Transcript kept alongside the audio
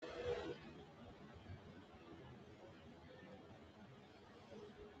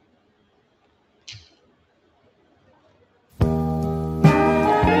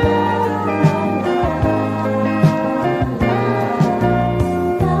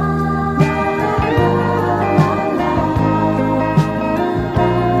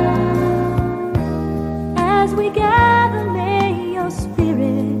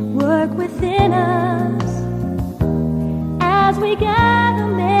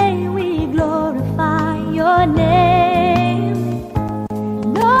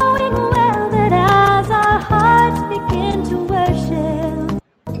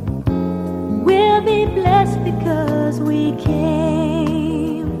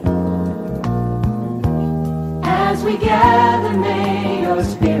As we gather, may your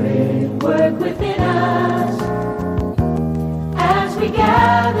spirit work within us. As we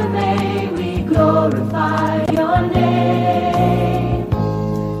gather, may we glorify your name,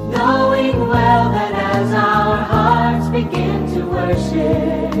 knowing well that as our hearts begin to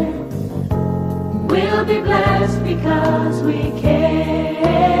worship, we'll be blessed because we came.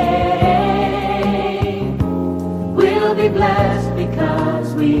 We'll be blessed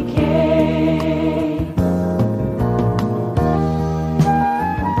because we came.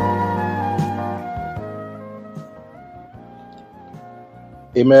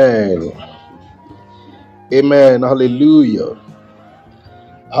 Amen. Amen. Hallelujah.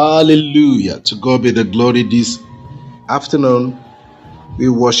 Hallelujah. To God be the glory. This afternoon, we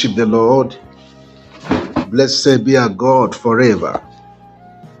worship the Lord. Blessed be our God forever.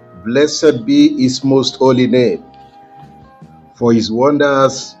 Blessed be his most holy name. For his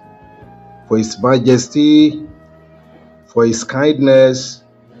wonders, for his majesty, for his kindness,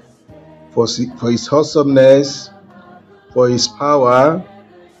 for his awesomeness, for his power,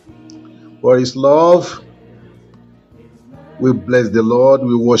 for his love. We bless the Lord.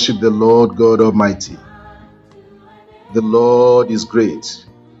 We worship the Lord God Almighty. The Lord is great.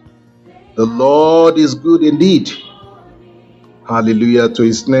 The Lord is good indeed. Hallelujah to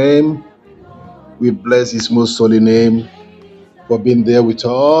his name. We bless his most holy name for being there with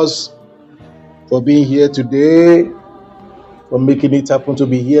us, for being here today, for making it happen to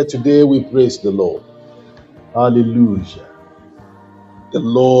be here today. We praise the Lord. Hallelujah. The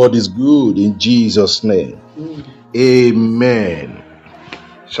Lord is good in Jesus' name. Amen.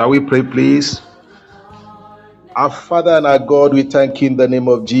 Shall we pray, please? Our Father and our God, we thank you in the name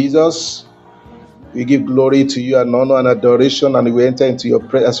of Jesus. We give glory to you and honor and adoration, and we enter into your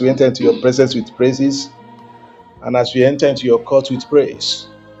as we enter into your presence with praises, and as we enter into your court with praise.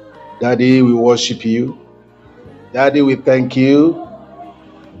 Daddy, we worship you. Daddy, we thank you.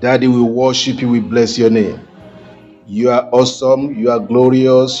 Daddy, we worship you. We bless your name. You are awesome. You are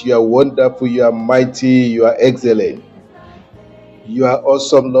glorious. You are wonderful. You are mighty. You are excellent. You are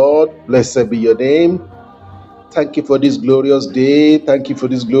awesome, Lord. Blessed be your name. Thank you for this glorious day. Thank you for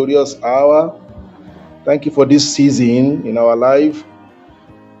this glorious hour. Thank you for this season in our life.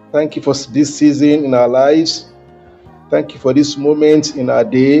 Thank you for this season in our lives. Thank you for this moment in our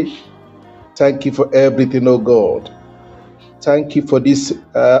day. Thank you for everything, oh God. Thank you for this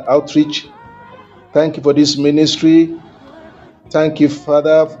outreach. Thank you for this ministry. Thank you,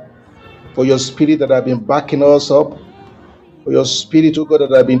 Father, for your spirit that have been backing us up. For your spirit, oh God,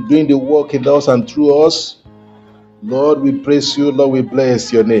 that have been doing the work in us and through us. Lord, we praise you. Lord, we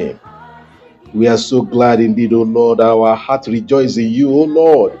bless your name. We are so glad indeed, O Lord. Our heart rejoices in you, O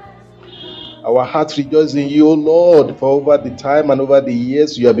Lord. Our heart rejoices in you, O Lord, for over the time and over the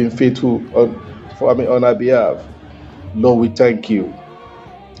years you have been faithful on our behalf. Lord, we thank you.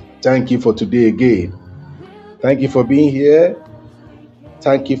 Thank you for today again. Thank you for being here.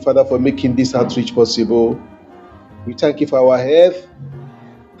 Thank you, Father, for making this outreach possible. We thank you for our health.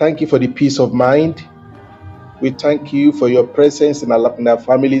 Thank you for the peace of mind. We thank you for your presence in our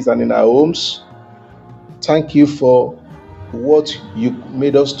families and in our homes. Thank you for what you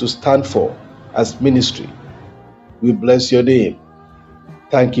made us to stand for as ministry. We bless your name.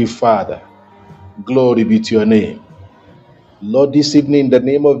 Thank you, Father. Glory be to your name. Lord, this evening in the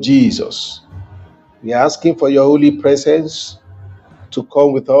name of Jesus, we are asking for your holy presence to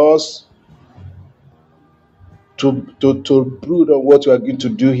come with us, to brood on what you are going to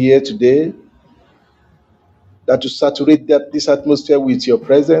do here today, that to saturate this atmosphere with your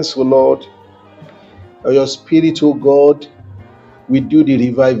presence, O Lord. Your spirit, O God, will do the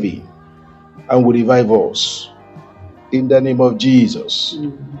reviving and will revive us in the name of Jesus.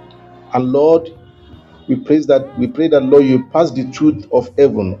 And Lord, we pray that Lord, you pass the truth of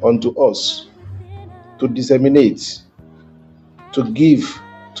heaven unto us to disseminate, to give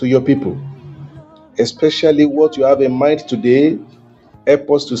to your people, especially what you have in mind today. Help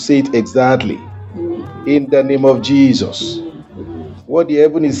us to say it exactly in the name of Jesus. What the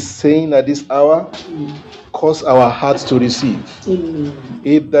heaven is saying at this hour, cause our hearts to receive.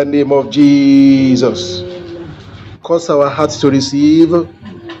 In the name of Jesus. Cause our hearts to receive.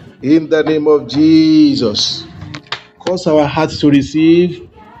 In the name of Jesus. Cause our hearts to receive.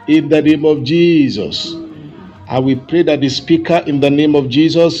 In the name of Jesus. And we pray that the speaker in the name of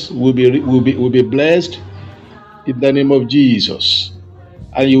Jesus will be blessed in the name of Jesus.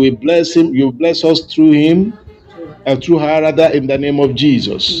 And you will bless him, you will bless us through him, and through her rather, in the name of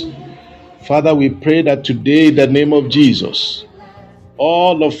Jesus. Father, we pray that today in the name of Jesus,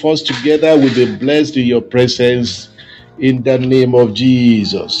 all of us together will be blessed in your presence in the name of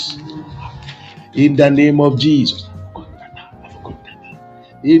Jesus. In the name of Jesus.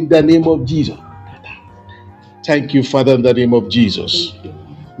 In the name of Jesus. Thank you, Father, in the name of Jesus.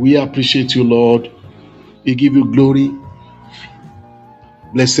 We appreciate you, Lord. We give you glory.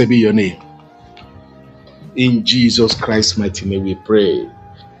 Blessed be your name. In Jesus Christ's mighty name we pray.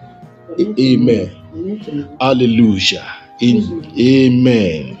 Amen. Hallelujah.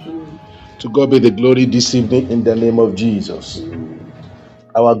 Amen. To God be the glory this evening in the name of Jesus.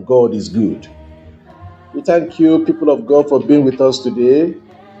 Our God is good. We thank you, people of God, for being with us today.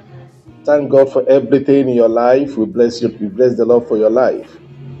 Thank God for everything in your life. We bless you. We bless the Lord for your life.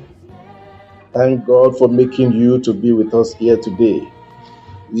 Thank God for making you to be with us here today.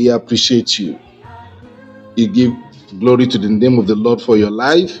 We appreciate you. We give glory to the name of the Lord for your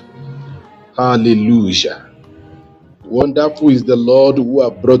life. Hallelujah. Wonderful is the Lord who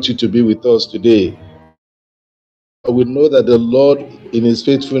has brought you to be with us today. We know that the Lord, in His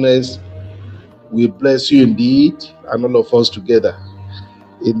faithfulness, will bless you indeed, and all of us together.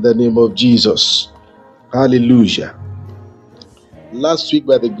 In the name of Jesus. Hallelujah. Last week,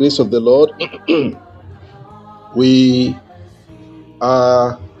 by the grace of the Lord, we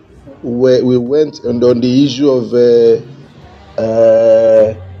we went on the issue of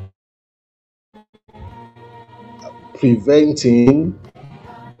preventing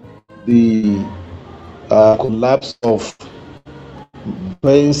the collapse of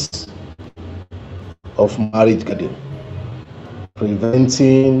fence of marriage garden.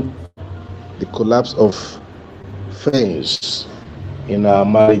 Preventing the collapse of fence in our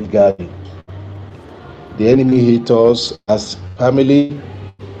marriage garden. The enemy hates us as family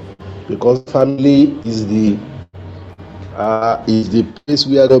because family is the place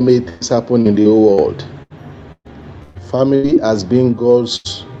where God made things happen in the whole world. Family has been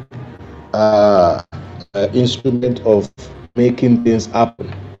God's instrument of making things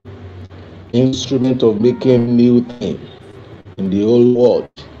happen, instrument of making new things in the whole world.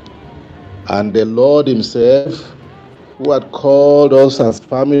 And the Lord Himself, who had called us as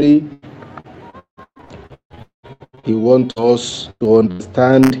family, He wants us to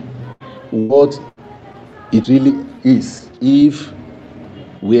understand what it really is if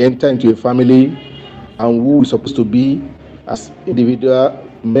we enter into a family and who we're supposed to be as individual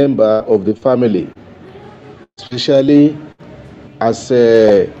member of the family, especially as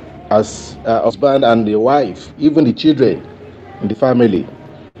a husband and the wife, even the children in the family.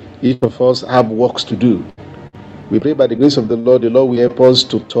 Each of us have works to do. We pray by the grace of the Lord will help us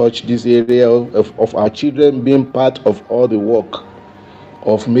to touch this area of our children being part of all the work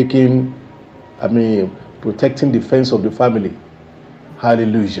of protecting the fence of the family.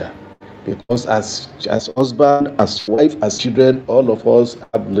 Hallelujah. Because as husband, as wife, as children, all of us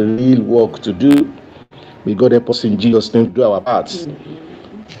have the real work to do. May God help us in Jesus' name to do our parts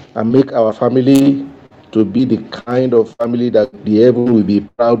and make our family to be the kind of family that the heaven will be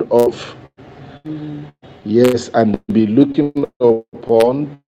proud of. Yes, and be looking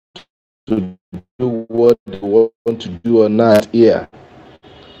upon to do what they want to do on earth here.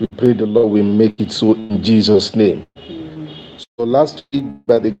 We pray the Lord will make it so in Jesus' name. So last week,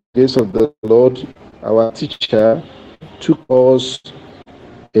 by the grace of the Lord, our teacher took us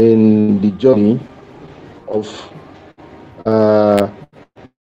in the journey of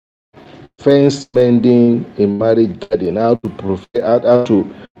fence mending in marriage garden, how to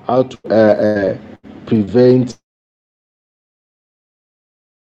prevent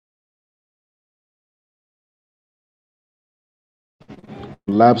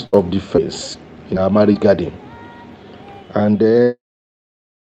collapse of the fence in our marriage garden. And then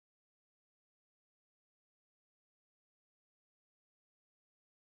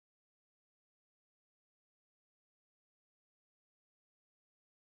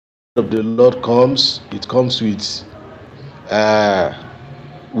of the Lord comes, it comes with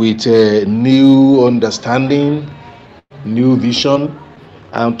a new understanding, new vision,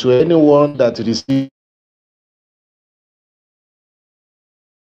 and to anyone that receives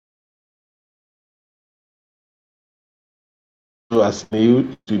as new,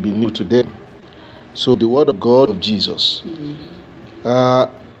 it will be new to them. So the word of God of Jesus.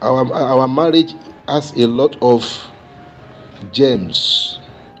 Our marriage has a lot of gems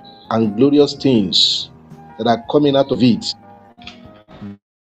and glorious things that are coming out of it.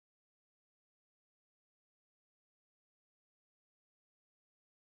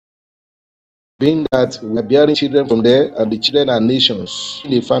 Being that we are bearing children from there, and the children are nations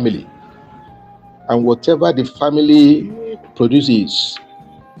in a family. And whatever the family produces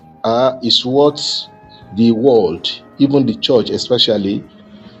is what the world, even the church especially,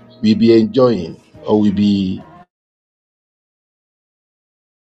 will be enjoying or will be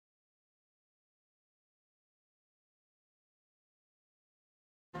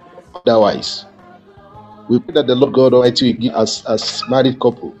otherwise. We pray that the Lord God Almighty will give us as married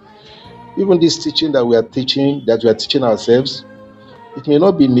couple. Even this teaching that we are teaching ourselves, it may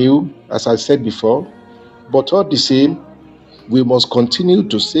not be new, as I said before, but all the same, we must continue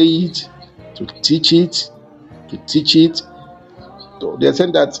to say it, to teach it, to the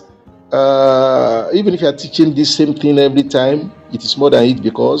extent that even if you are teaching this same thing every time, it is more than it,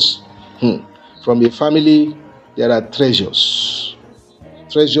 because from a family there are treasures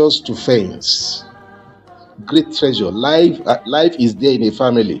to fence. Great treasure. Life is there in a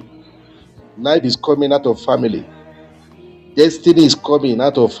family. Life is coming out of family. Destiny is coming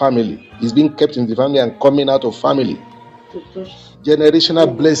out of family. It's being kept in the family and coming out of family.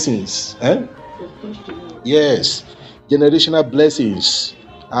 Generational blessings. Yes. Generational blessings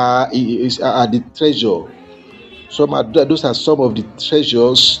are the treasure. Those are some of the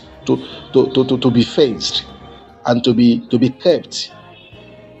treasures to be fenced and to be kept,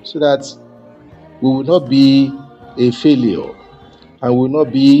 so that we will not be a failure and will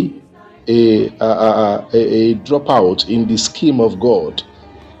not be a dropout in the scheme of God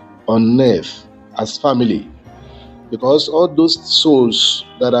on earth as family. Because all those souls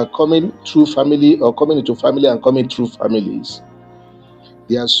that are coming through family or coming into family and coming through families,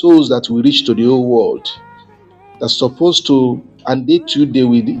 they are souls that will reach to the whole world. They're supposed to, and they too, they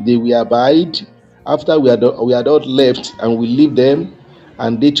will abide after we are all left, and we leave them,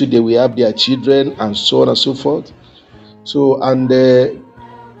 and they too, they will have their children, and so on and so forth. So, and a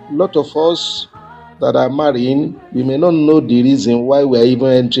lot of us that are marrying, we may not know the reason why we are even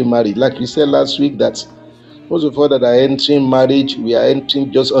entering marriage. Like we said last week, that most of us that are entering marriage, we are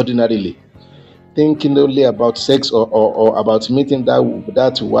entering just ordinarily, thinking only about sex or about meeting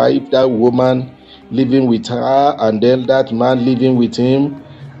that wife, that woman, living with her, and then that man living with him,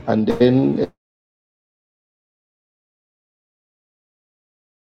 and then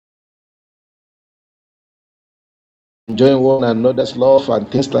enjoying one another's love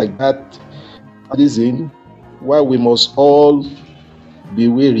and things like that. Reason why we must all be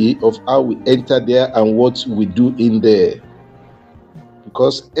wary of how we enter there and what we do in there.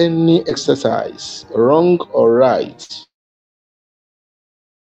 Because any exercise, wrong or right,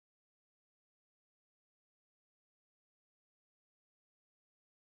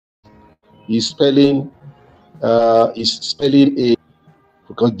 is spelling a,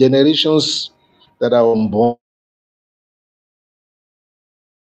 because generations that are unborn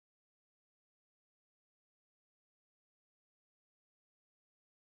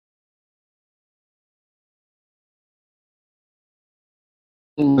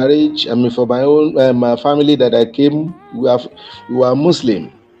marriage. I mean, for my own my family that I came, we are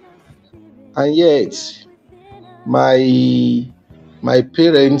Muslim, and yet my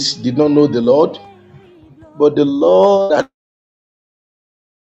parents did not know the Lord, but the Lord had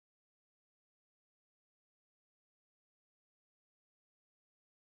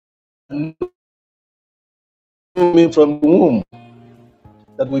known me from the womb,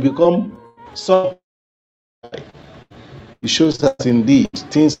 that we become some. It shows that indeed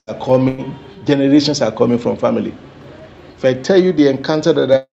things are coming, generations are coming from family. If I tell you the encounter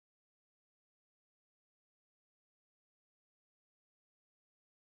that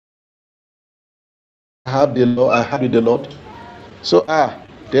I have with the Lord. So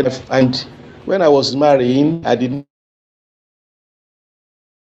then I find when I was marrying, I didn't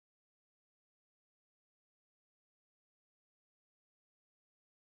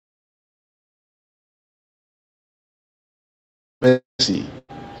mercy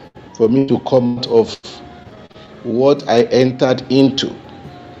for me to come out of what I entered into.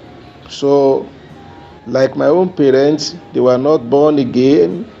 So, like my own parents, they were not born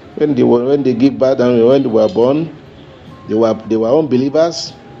again when they give birth, and when they were born, they were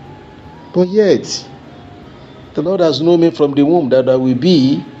unbelievers. But yet, the Lord has known me from the womb that I will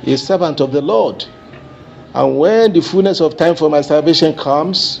be a servant of the Lord. And when the fullness of time for my salvation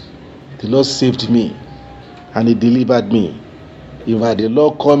comes, the Lord saved me and He delivered me. In fact, the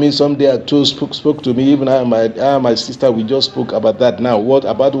Lord called me someday spoke to me. Even my sister, we just spoke about that now. What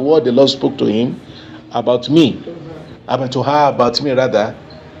the Lord spoke to him about me, to her about me rather.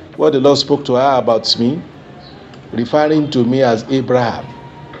 What the Lord spoke to her about me, referring to me as Abraham.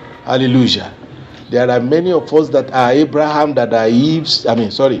 Hallelujah. There are many of us that are Abraham, that are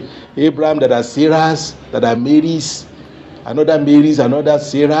Abraham, that are Sarahs, that are Marys, another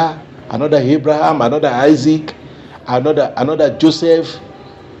Sarah, another Abraham, another Isaac, another Joseph,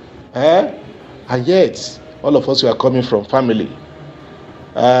 and yet all of us were coming from family.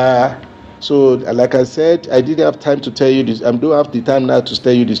 So, like I said, I didn't have time to tell you this. I don't have the time now to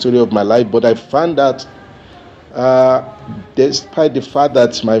tell you the story of my life, but I found out Despite the fact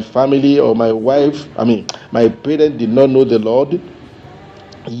that my family or my parents did not know the Lord,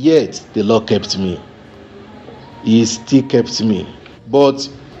 yet the Lord kept me. He still kept me. But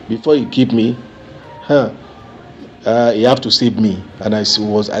before He keep me, He have to save me, and I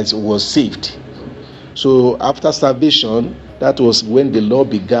was saved. So after salvation, that was when the Lord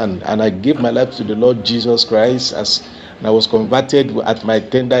began, and I gave my life to the Lord Jesus Christ, and I was converted at my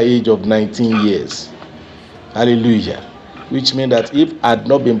tender age of 19 years. Hallelujah. Which means that if I had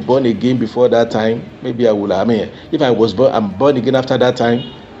not been born again before that time, maybe I would have. If I'm born again after that time,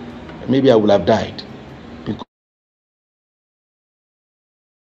 maybe I would have died.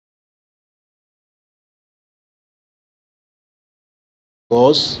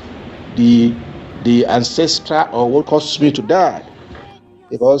 Because the ancestral or what caused me to die,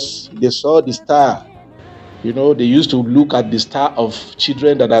 because they saw the star. They used to look at the star of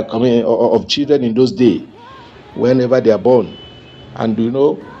children that are coming, or of children in those days, whenever they are born. And they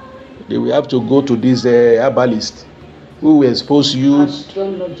will have to go to this herbalist who will expose you,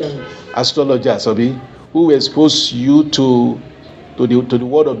 astrologers, who will expose you to the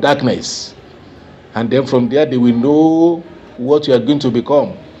world of darkness, and then from there they will know what you are going to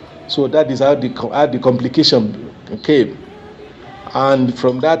become. So that is how the complication came. And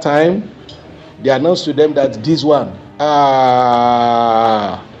from that time, they announced to them that this one,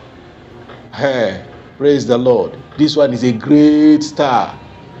 praise the Lord, this one is a great star.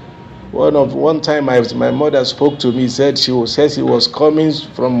 One time my mother spoke to me, said she was coming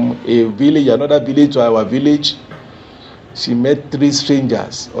from a village, another village to our village. She met 3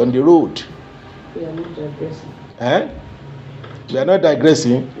 strangers on the road. We are not digressing. We are not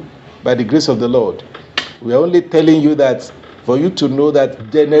digressing by the grace of the Lord. We are only telling you that for you to know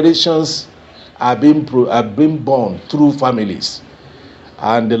that generations are being born through families,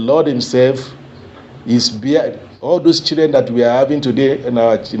 and the Lord Himself is all those children that we are having today in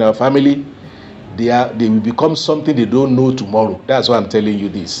our family. They will become something they don't know tomorrow. That's why I'm telling you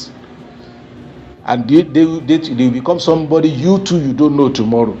this. And they will become somebody you don't know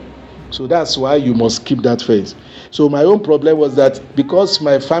tomorrow. So that's why you must keep that faith. So my own problem was that because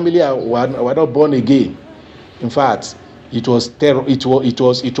my family were not born again, in fact, it was terrible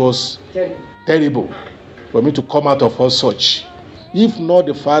for me to come out of all such. If not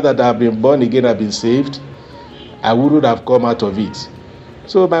the father that have been born again have been saved, I wouldn't have come out of it.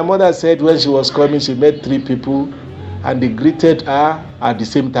 So my mother said when she was coming, she met 3 people, and they greeted her at the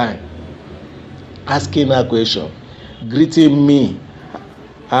same time, asking her a question, greeting me.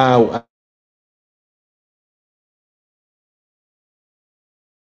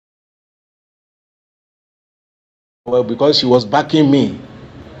 Well, because she was backing me.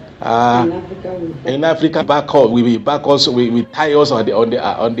 In Africa, we back also. We tie us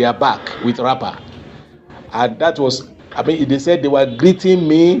on their back with wrapper, and that was. They said they were greeting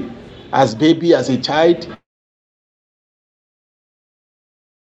me as baby, as a child.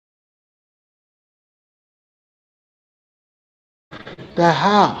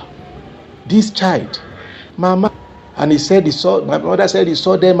 This child, Mama, and my mother said he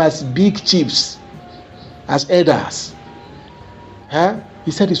saw them as big chiefs, as elders.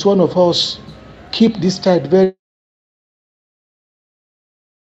 He said, it's one of us. Keep this child very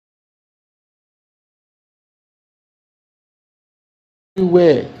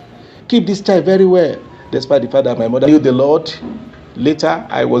well. Keep this child very well. Despite the fact that my mother knew the Lord. Later,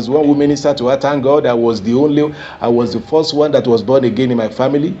 I was one who ministered to her. Thank God, I was the first one that was born again in my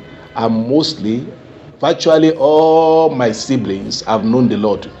family. And virtually all my siblings have known the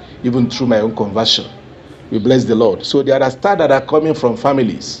Lord, even through my own conversion. We bless the Lord. So there are stars that are coming from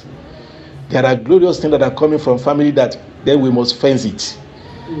families. There are glorious things that are coming from family that then we must fence it.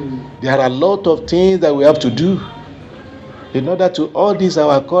 There are a lot of things that we have to do in order to all these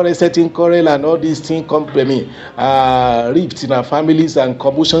our setting quarrel and all these things rifts in our families and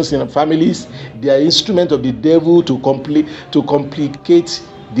commotions in our families. They are instruments of the devil to complicate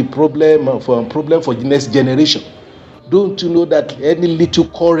the problem for the next generation. Don't you know that any little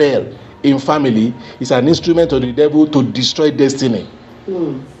quarrel in family is an instrument of the devil to destroy destiny,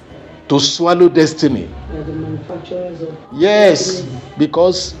 to swallow destiny? Like the manufacturers of yes,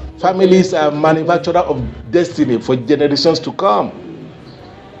 because families are manufacturers of destiny for generations to come.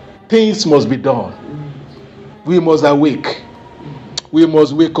 Things must be done. We must awake. We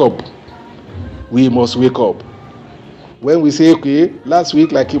must wake up. We must wake up. When we say, okay, last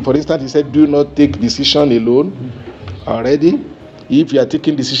week, like for instance, he said, do not take decision alone. Already, if you are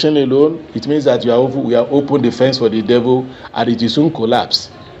taking decision alone, it means that we are open the fence for the devil, and it will soon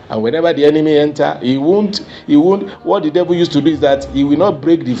collapse. And whenever the enemy enter, he won't. What the devil used to do is that he will not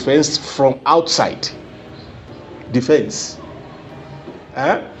break the fence from outside. defense.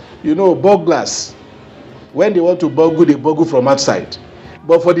 You know, burglars, when they want to burgle, they burgle from outside.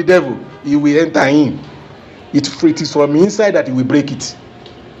 But for the devil, he will enter in. It is from inside that he will break it.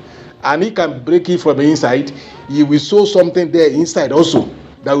 And he can break it from the inside. He will sow something there inside also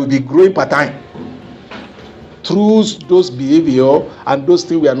that will be growing per time through those behavior and those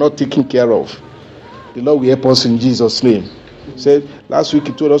things we are not taking care of. The Lord will help us in Jesus' name. Said last week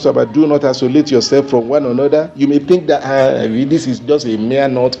he told us about do not isolate yourself from one another. You may think that this is just a mere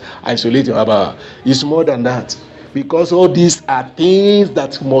not isolating, but it's more than that, because all these are things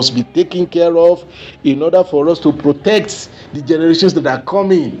that must be taken care of in order for us to protect the generations that are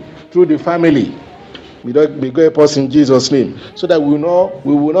coming through the family. May God help us in Jesus' name, so that we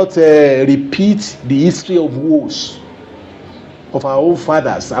will not repeat the history of woes of our own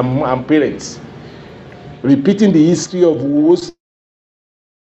fathers and parents. Repeating the history of woes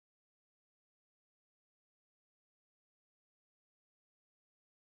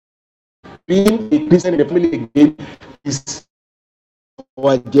being a Christian in the family again is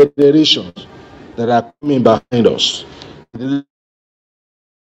our generations that are coming behind us.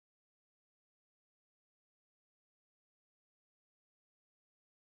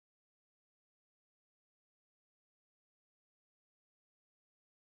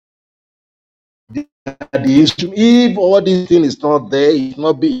 The issue, if all this thing is not there, it's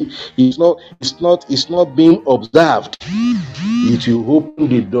not being observed, it will open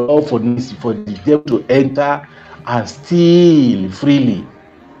the door for the devil to enter and steal freely.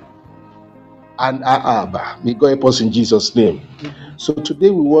 And may God help us in Jesus' name. So today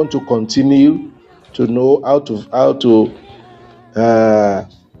we want to continue to know how to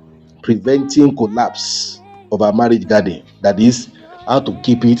preventing collapse of our marriage garden. That is, how to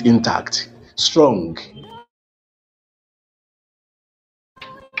keep it intact, strong.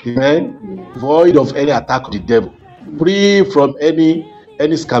 Amen. Void of any attack of the devil, free from any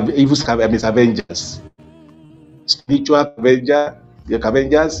evil scavengers, spiritual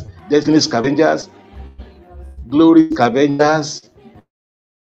scavengers, destiny scavengers, glory scavengers.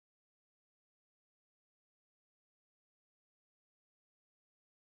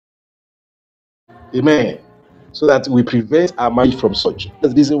 Amen. So that we prevent our marriage from such.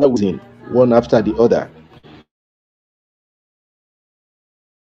 That's the reason why we're in one after the other.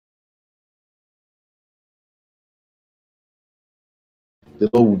 The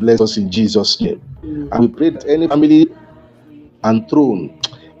Lord will bless us in Jesus' name. And we pray that any family and throne,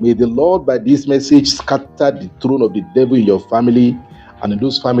 may the Lord by this message scatter the throne of the devil in your family and in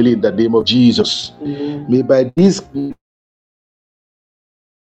those families in the name of Jesus. May by this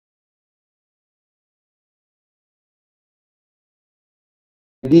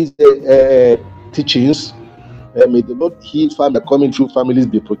these teachings, may the Lord heal family coming through families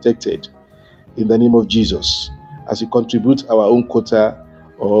be protected in the name of Jesus, as we contribute our own quota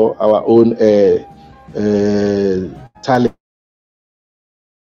or our own talent.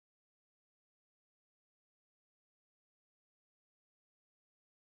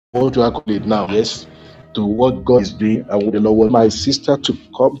 What to accolade now, yes, to what God is doing, and with the Lord want my sister to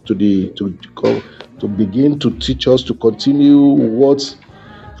come to begin to teach us to continue what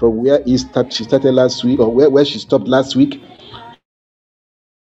from where she started last week, or where she stopped last week.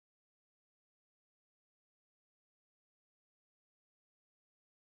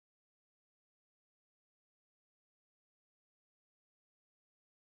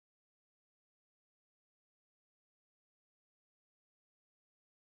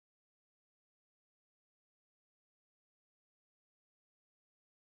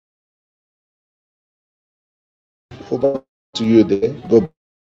 Over to you there. God.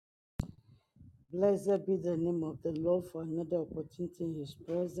 Blessed be the name of the Lord for another opportunity in His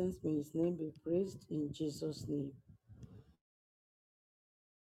presence. May His name be praised in Jesus' name.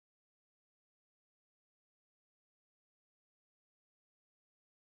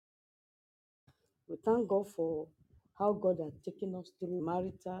 We thank God for how God has taken us through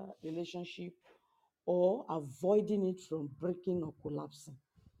marital relationship or avoiding it from breaking or collapsing.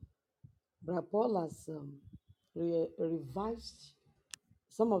 Brother Paul has revised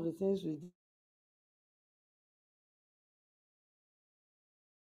some of the things we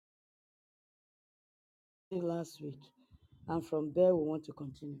did last week, and from there we want to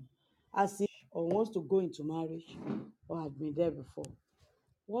continue. As he or wants to go into marriage or has been there before,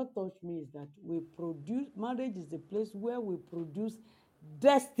 what touched me is that marriage is the place where we produce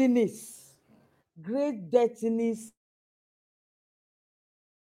destinies, great destinies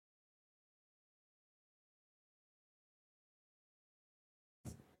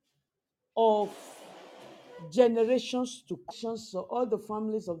of generations to generations, so all the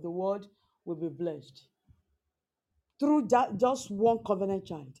families of the world will be blessed. through just one covenant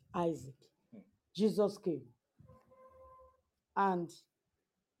child, Isaac. Jesus came and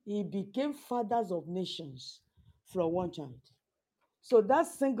he became fathers of nations from one child. So that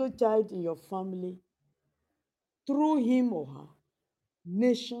single child in your family, through him or her,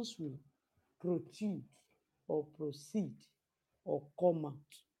 nations will protrude or proceed or come out.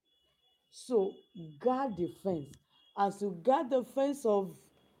 So guard the fence. As you guard the fence of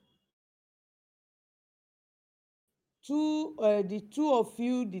the two of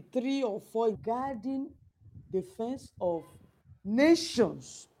you, the three or four, guarding the fence of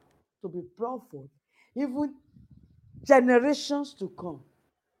nations to be brought forth, even generations to come,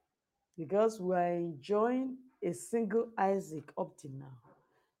 because we are enjoying a single Isaac up to now.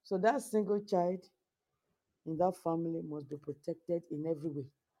 So that single child in that family must be protected in every way.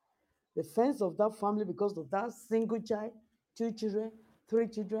 The fence of that family, because of that single child, two children, three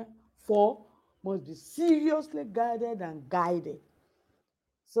children, four, must be seriously guarded and guided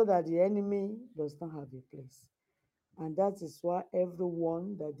so that the enemy does not have a place. And that is why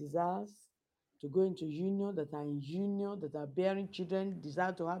everyone that desires to go into union, that are in union, that are bearing children,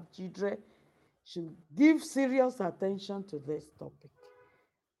 desire to have children, should give serious attention to this topic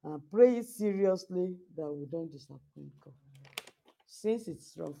and pray seriously that we don't disappoint God. Since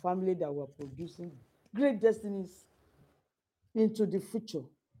it's from family that we're producing great destinies into the future,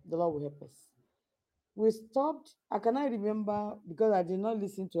 the Lord will help us. We stopped, I cannot remember because I did not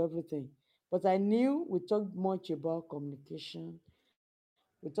listen to everything, but I knew we talked much about communication.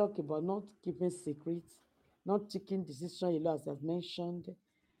 We talked about not keeping secrets, not taking decision alone, as I've mentioned,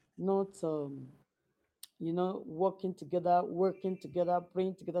 not working together,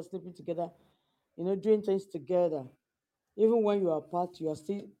 praying together, sleeping together, doing things together. Even when you are apart, you are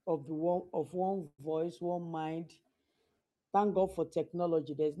still of one voice, one mind. Thank God for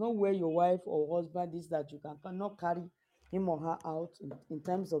technology. There's no way your wife or husband is that you cannot carry him or her out in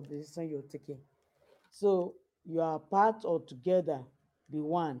terms of the decision you're taking. So you are apart or together, be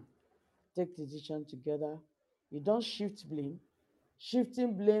one. Take decision together. You don't shift blame.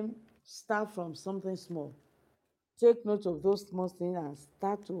 Shifting blame start from something small. Take note of those small things and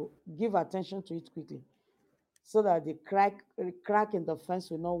start to give attention to it quickly so that the crack in the fence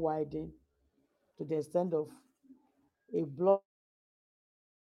will not widen to the extent of a blood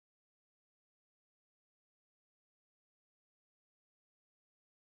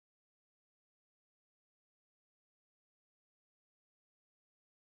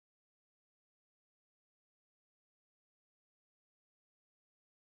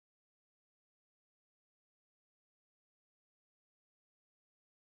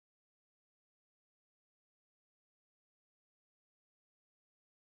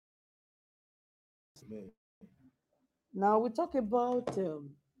Amen. now we talk about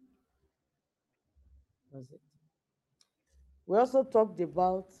what's it? We also talked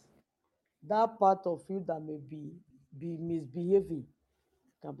about that part of you that may be misbehaving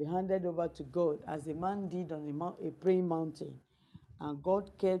can be handed over to God, as a man did on a praying mountain, and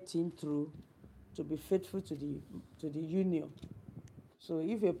God kept him through to be faithful to the union. So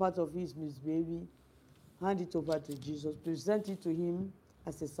if a part of his misbehaving, hand it over to Jesus, present it to him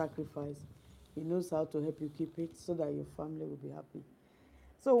as a sacrifice. He knows how to help you keep it so that your family will be happy.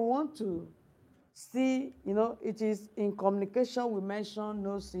 So we want to see, it is in communication we mentioned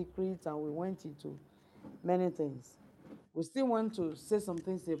no secrets and we went into many things. We still want to say some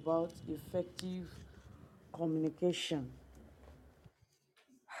things about effective communication.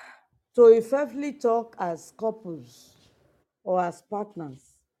 To effectively talk as couples or as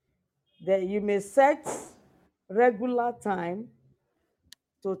partners, that you may set regular time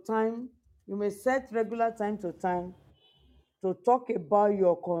to time, you may set regular time to time to talk about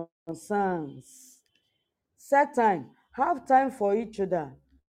your concerns. Set time, have time for each other.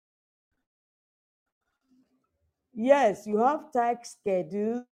 Yes, you have tight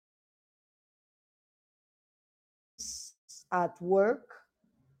schedules at work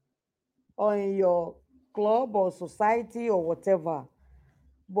or in your club or society or whatever,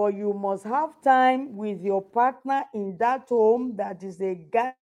 but you must have time with your partner in that home that is a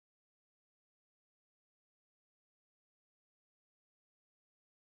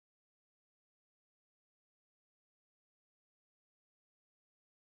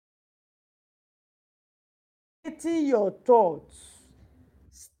stating your thoughts.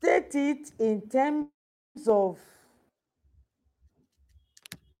 State it in terms of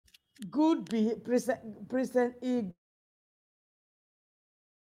present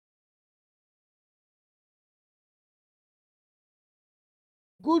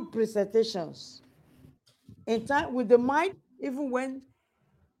good presentations in time with the mind, even when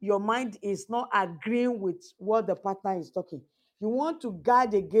your mind is not agreeing with what the partner is talking. You want to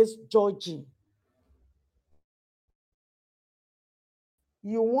guard against judging.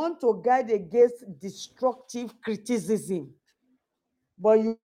 You want to guard against destructive criticism, but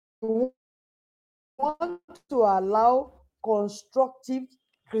you want to allow constructive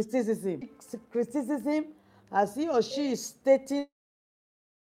criticism. Criticism, as he or she is stating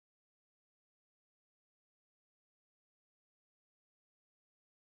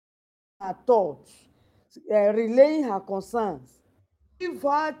her thoughts, relaying her concerns. Give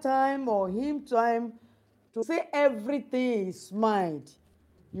her time or him time to say everything in his mind.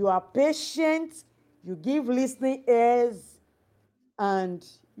 You are patient, you give listening ears, and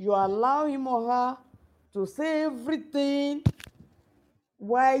you allow him or her to say everything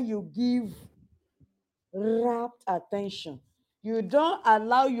while you give rapt attention. You don't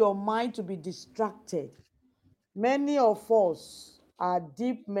allow your mind to be distracted. Many of us are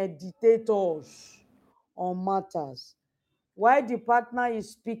deep meditators on matters. While the partner is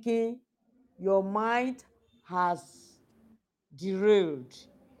speaking, your mind has derailed.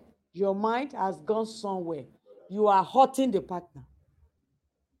 Your mind has gone somewhere. You are hurting the partner.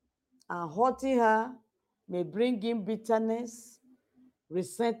 And hurting her may bring in bitterness,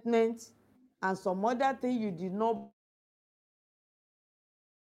 resentment, and some other thing you did not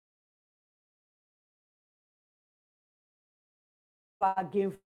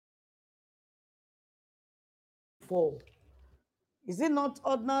bargain for. Is it not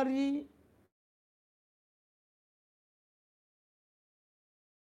ordinary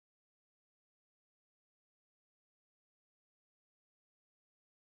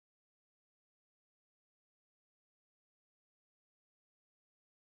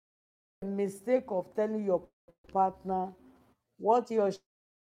mistake of telling your partner what he or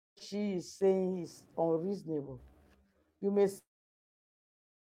she is saying is unreasonable? You may see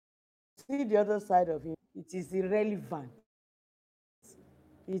the other side of him. It is irrelevant.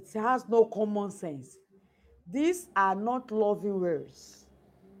 It has no common sense. These are not loving words.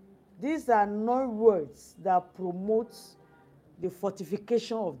 These are not words that promote the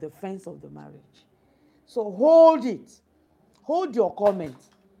fortification of the fence of the marriage. So hold it. Hold your comment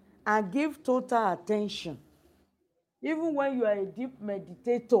and give total attention. Even when you are a deep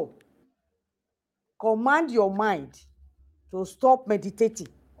meditator, command your mind to stop meditating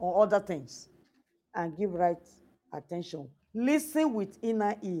on other things and give right attention. Listen with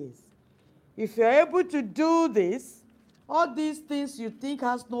inner ears. If you're able to do this, all these things you think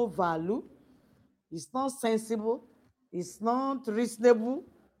has no value, it's not sensible, it's not reasonable,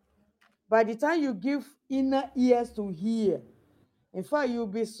 by the time you give inner ears to hear, in fact, you'll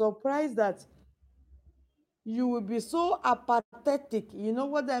be surprised that you will be so apathetic. You know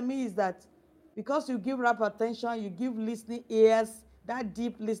what I mean is that because you give rap attention, you give listening ears, that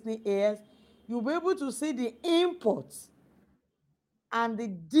deep listening ears, you'll be able to see the import and the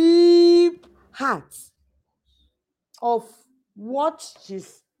deep heart of what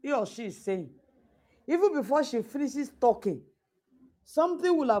he or she is saying. Even before she finishes talking,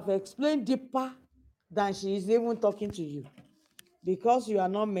 something will have explained deeper than she is even talking to you, because you are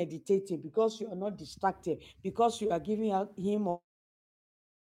not meditating, because you are not distracted, because you are giving him or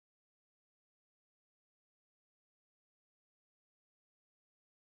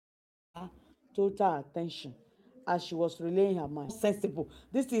her total attention as she was relaying her mind. Sensible.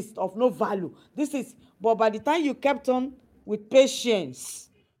 This is of no value. This is, but by the time you kept on with patience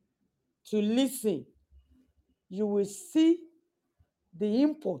to listen, you will see the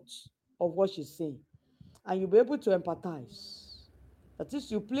import of what she's saying, and you'll be able to empathize. That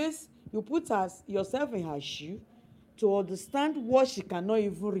is, you put yourself in her shoe to understand what she cannot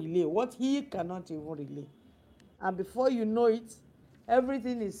even relay, what he cannot even relay. And before you know it,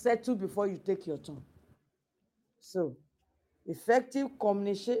 everything is settled before you take your turn. So, effective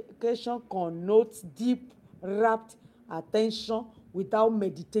communication connotes deep, rapt attention without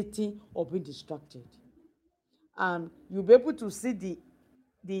meditating or being distracted. And you'll be able to see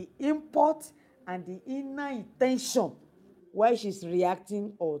the import and the inner intention why she's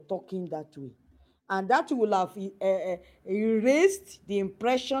reacting or talking that way. And that will have erased the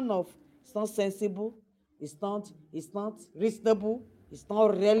impression of it's not sensible, it's not reasonable, it's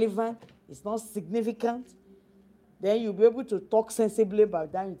not relevant, it's not significant. Then you'll be able to talk sensibly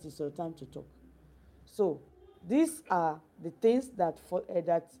about that. It is your time to talk. So these are the things that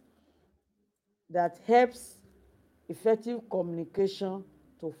helps effective communication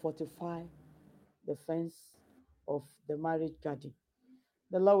to fortify the fence of the marriage garden.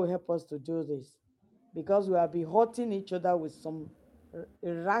 The Lord will help us to do this, because we have been hurting each other with some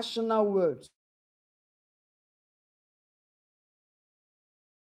irrational words.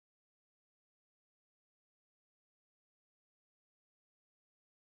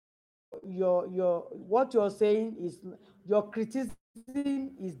 your what you're saying is your criticism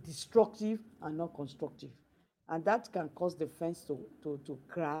is destructive and not constructive, and that can cause the fence to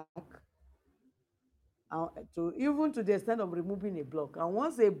crack, to even to the extent of removing a block. And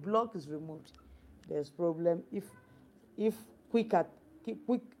once a block is removed, there's problem. If quick at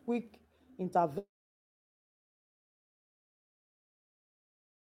quick intervention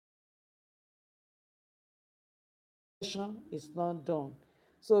is not done.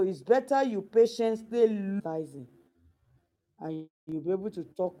 So it's better you patiently losing, and you'll be able to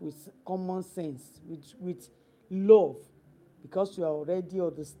talk with common sense, with love, because you are already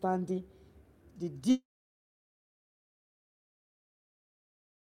understanding the deep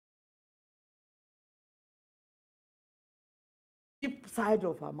side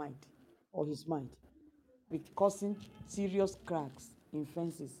of her mind or his mind, with causing serious cracks in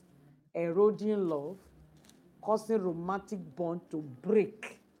fences, eroding love, causing romantic bond to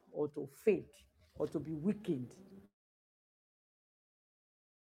break or to fade or to be weakened.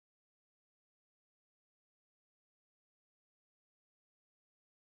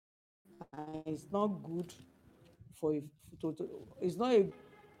 And it's not good for if to it's not a.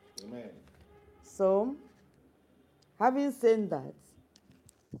 Amen. So having said that,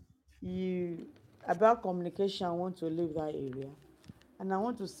 you about communication, I want to leave that area, and I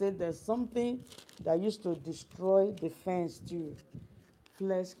want to say there's something that used to destroy the fence too: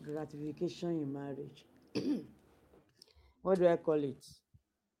 flesh gratification in marriage. What do I call it?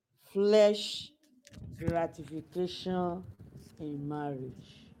 Flesh gratification in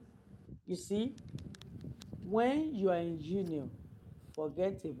marriage. You see, when you are in union,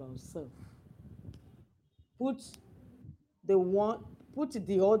 forget about self. Put the one, put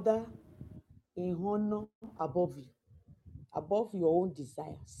the other in honor above you, above your own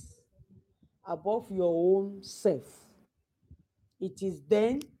desires, above your own self. It is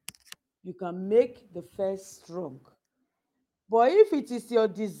then you can make the first strong. But if it is your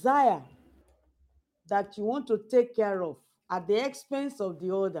desire that you want to take care of at the expense of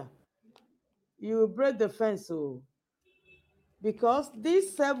the other, you will break the fence. Oh, because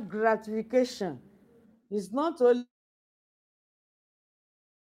this self gratification is not only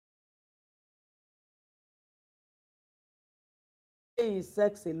in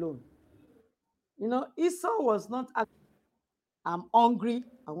sex alone. Esau was not, I'm hungry,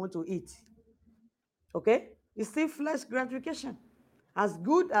 I want to eat. Okay? It's still flesh gratification. As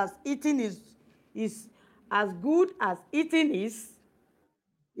good as eating is as good as eating is,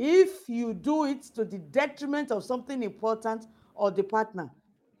 if you do it to the detriment of something important or the partner,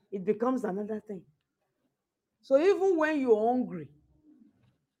 it becomes another thing. So even when you're hungry,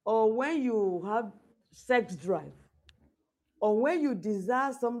 or when you have sex drive, or when you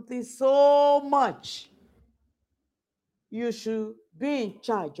desire something so much, you should be in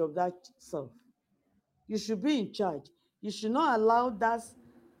charge of that self. You should be in charge. You should not allow that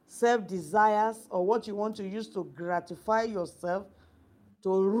self desires or what you want to use to gratify yourself to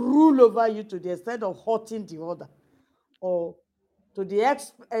rule over you to the extent of hurting the other, or to the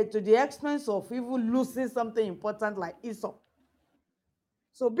expense of even losing something important like Esau.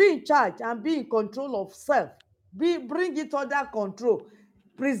 So be in charge and be in control of self. Bring it under control.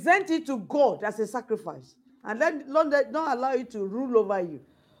 Present it to God as a sacrifice. And let don't allow it to rule over you.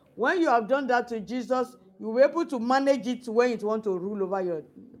 When you have done that to Jesus, you will be able to manage it when you want to rule over your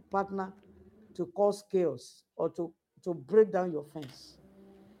partner, to cause chaos or to break down your fence.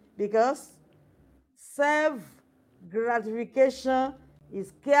 Because self gratification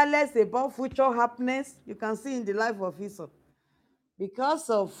is careless about future happiness. You can see in the life of Esau. Because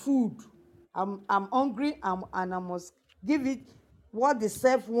of food, I'm hungry, and I must give it what the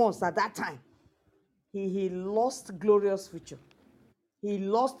self wants at that time. He lost glorious future. He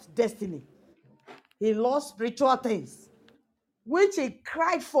lost destiny. He lost spiritual things, which he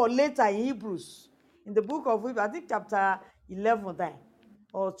cried for later in Hebrews. In the book of Hebrews, I think chapter 11 there,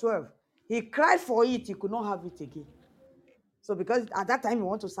 or 12. He cried for it, he could not have it again. So because at that time he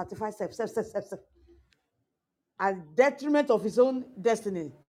wanted to satisfy self, at detriment of his own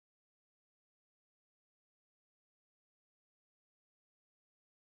destiny.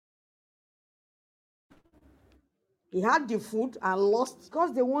 He had the food and lost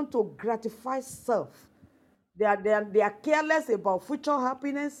because they want to gratify self. They are careless about future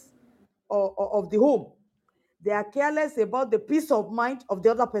happiness of the home. They are careless about the peace of mind of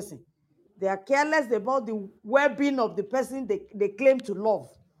the other person. They are careless about the well-being of the person they claim to love.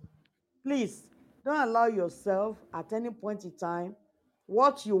 Please, don't allow yourself at any point in time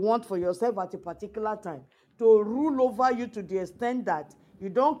what you want for yourself at a particular time to rule over you to the extent that you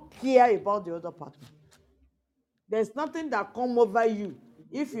don't care about the other partner. There's nothing that come over you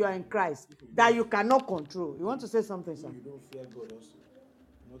if you are in Christ, that you cannot control. You want to say something, sir? You don't fear God also.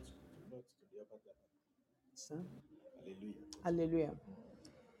 Not to the other level. Sir? Hallelujah. Hallelujah.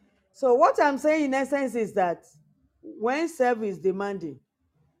 So what I'm saying in essence is that when self is demanding,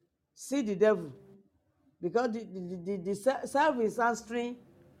 see the devil, because the self is answering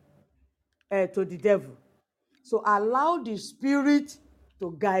to the devil. So allow the spirit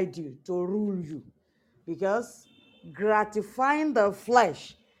to guide you, to rule you, because gratifying the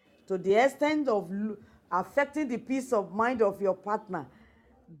flesh to the extent of affecting the peace of mind of your partner,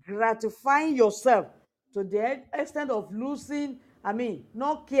 gratifying yourself to the extent of losing,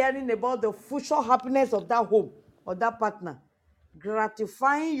 not caring about the future happiness of that home or that partner,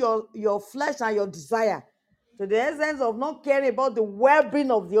 gratifying your flesh and your desire to the essence of not caring about the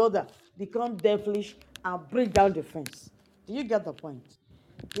well-being of the other, become devilish and break down the fence. Do you get the point?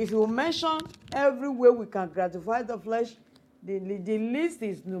 If you mention every way we can gratify the flesh, the list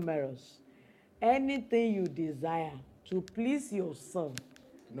is numerous. Anything you desire to please yourself,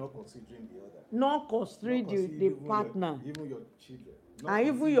 Not considering the other. not considering Not the considering partner even your children. and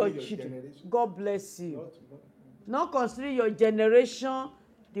even your children. generation. God bless you. Not Not considering your generation,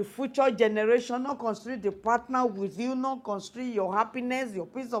 the future generation, not considering the partner with you, not considering your happiness, your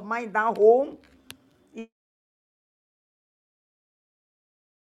peace of mind at home.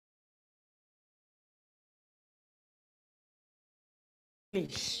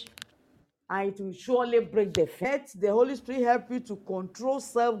 And it will surely break the faith. The Holy Spirit help you to control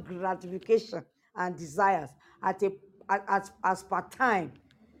self-gratification and desires at as per time,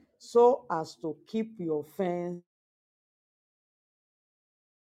 so as to keep your fence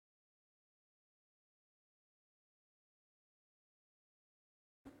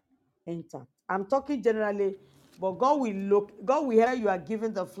intact. I'm talking generally, but God will hear you are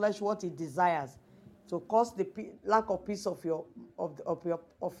giving the flesh what it desires to cause the lack of peace of your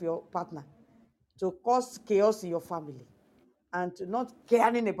partner, to cause chaos in your family, and to not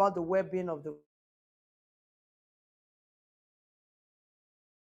caring about the well-being of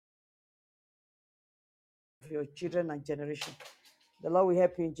your children and generation. The Lord will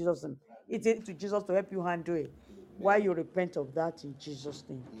help you in Jesus' name. It is to Jesus to help you handle it while you repent of that in Jesus'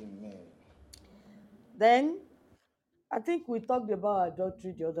 name. Amen. Then, I think we talked about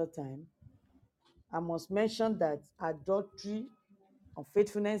adultery the other time. I must mention that adultery,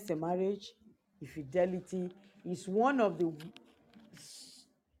 unfaithfulness in marriage, infidelity is one of the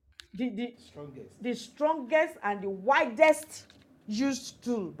Strongest. the strongest and the widest used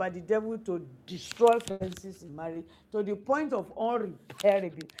tool by the devil to destroy fences in marriage to the point of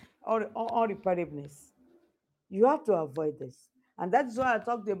unrepairableness. You have to avoid this. And that's why I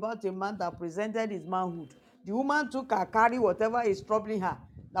talked about a man that presented his manhood. The woman took her carry whatever is troubling her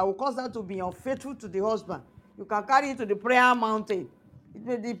that will cause her to be unfaithful to the husband. You can carry it to the prayer mountain.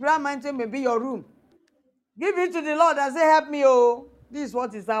 The prayer mountain may be your room. Give it to the Lord and say, help me, oh. This is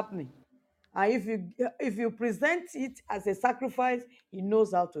what is happening. And if you present it as a sacrifice, he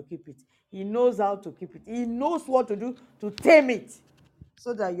knows how to keep it. He knows how to keep it. He knows what to do to tame it,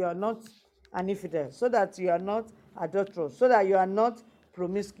 so that you are not an infidel, so that you are not adulterous, so that you are not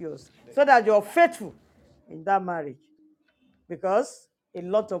promiscuous, so that you are faithful in that marriage. Because a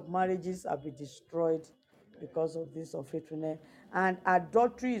lot of marriages have been destroyed because of this unfaithfulness. And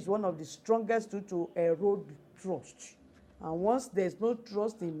adultery is one of the strongest tools to erode trust. And once there's no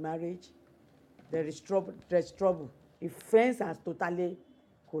trust in marriage, there is trouble. There's trouble. The fence has totally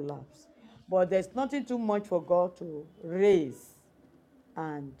collapsed. But there's nothing too much for God to raise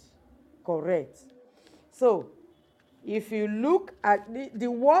and correct. So, if you look at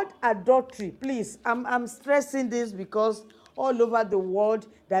the word adultery, please, I'm stressing this because all over the world,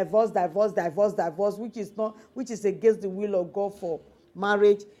 divorce, which is against the will of God for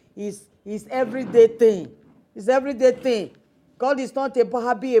marriage, is everyday thing. It's everyday thing. God is not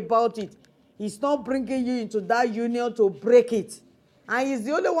happy about it. He's not bringing you into that union to break it. And he's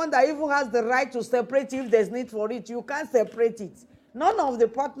the only one that even has the right to separate if there's need for it. You can't separate it. None of the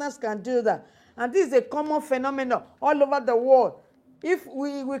partners can do that. And this is a common phenomenon all over the world. If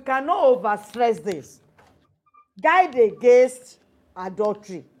we cannot overstress this. Guide against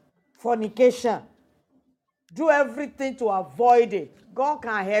adultery, fornication. Do everything to avoid it. God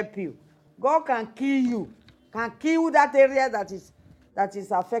can help you. God can kill that area that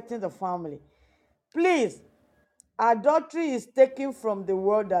is affecting the family. Please, adultery is taken from the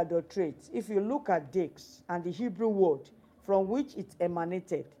word adulterate. If you look at Dix and the Hebrew word from which it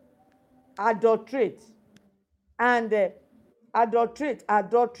emanated, adulterate. And adulterate,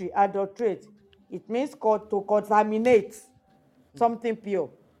 it means to contaminate something pure,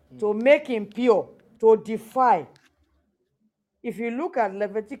 to make impure, to defile. If you look at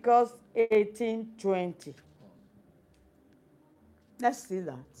Leviticus 18:20, let's see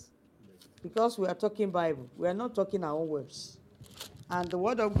that. Because we are talking Bible, we are not talking our own words. And the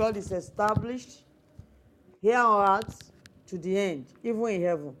word of God is established here on earth to the end, even in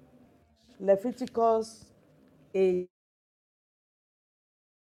heaven. Leviticus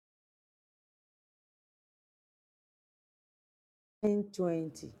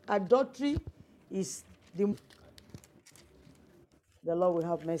 18:20. Adultery is the Lord will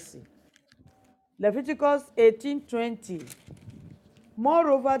have mercy. Leviticus 18:20.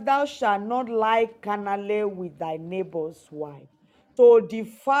 Moreover, thou shalt not lie carnally with thy neighbor's wife, to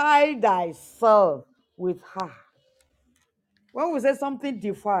defile thyself with her. When we say something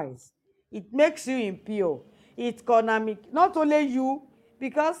defiles, it makes you impure. It's economic. Not only you,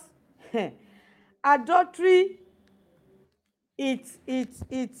 because adultery, it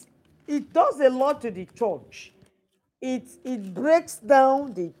does a lot to the church. It breaks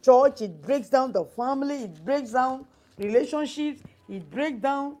down the church, it breaks down the family, it breaks down relationships, it breaks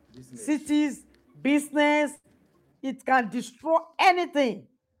down cities, business. It can destroy anything,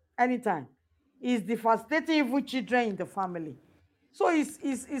 anytime. It's devastating even children in the family. So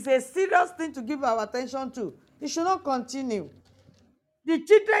it's a serious thing to give our attention to. It should not continue. The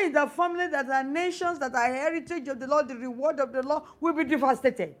children in the family that are nations, that are heritage of the Lord, the reward of the Lord, will be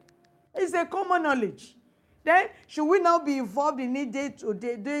devastated. It's a common knowledge. Then, should we now be involved in it day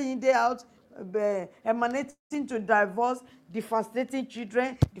in, day out, emanating to divorce, devastating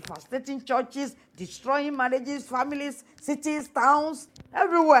children, devastating churches, destroying marriages, families, cities, towns,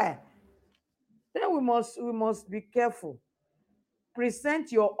 everywhere? Then we must be careful.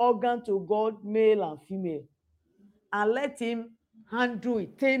 Present your organ to God, male and female, and let him handle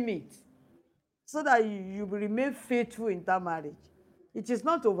it, tame it, so that you will remain faithful in that marriage. It is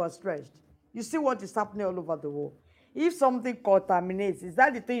not overstretched. You see what is happening all over the world. If something contaminates, is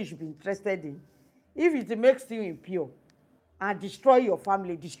that the thing you should be interested in? If it makes you impure and destroy your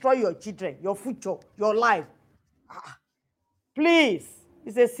family, destroy your children, your future, your life, please,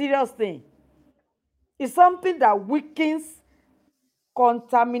 it's a serious thing. It's something that weakens,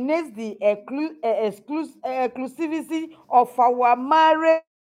 contaminates the exclusivity of our marriage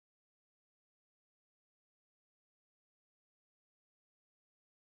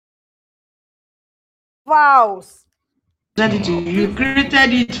vows. You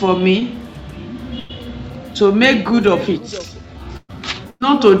created it for me to make good of it,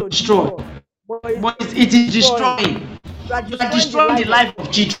 not to destroy. But it is destroying. You are destroying the life of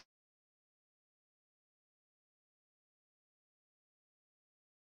children.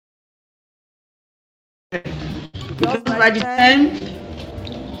 Because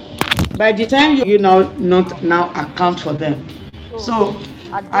by the time you not account for them. So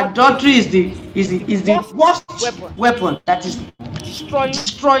adultery is the worst weapon that is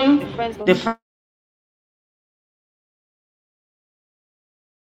destroying the defense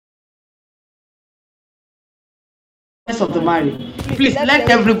of the marriage. Please let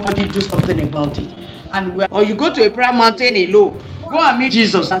everybody do something about it. Or you go to a prayer mountain alone, go and meet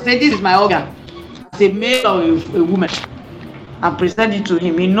Jesus and say, this is my organ, as a male or a woman, and present it to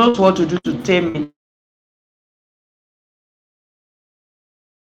him. He knows what to do to tame it.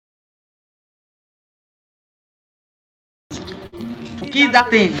 Kill that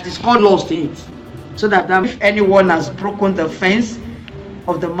thing that is called lust in it, so that if anyone has broken the fence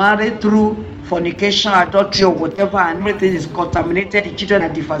of the marriage through fornication, adultery, or whatever, and everything is contaminated, the children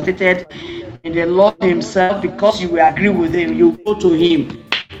are devastated, and the Lord himself, because you will agree with him, you go to him.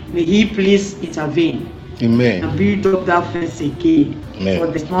 May he please intervene. Amen. And build up that fence again. Amen. For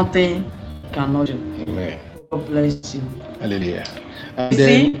there's nothing you cannot do. Amen. God bless you. Hallelujah.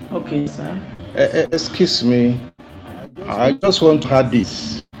 See? Okay, sir. Excuse me. I just want to add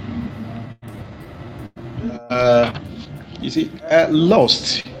this. You see,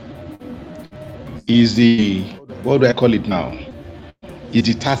 lust is what do I call it now? Is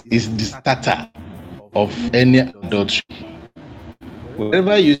the starter of any adultery.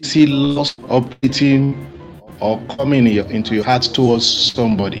 Whenever you see lust operating or coming into your heart towards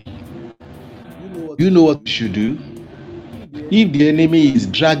somebody, you know what you should do. If the enemy is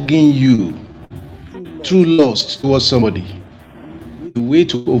dragging you through lust towards somebody, the way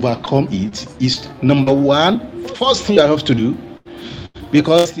to overcome it is, number one, first thing you have to do,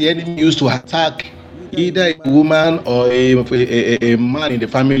 because the enemy used to attack either a woman or a man in the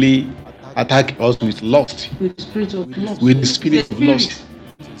family, attack us with lust. With the spirit of lust.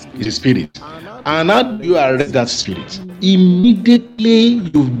 It's a spirit. And how do you arrest that spirit? Immediately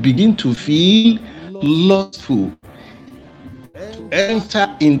you begin to feel lustful.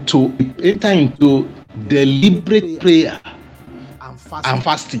 Enter into deliberate prayer and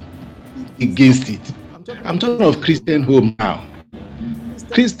fasting against it. I'm talking of Christian home now.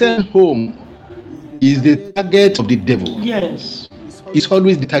 Christian home is the target of the devil. Yes. It's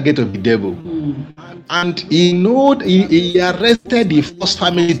always the target of the devil. And he arrested the first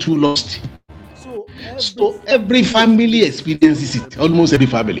family through lust. So every family experiences it. Almost every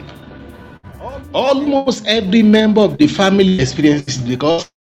family. Almost every member of the family experiences it because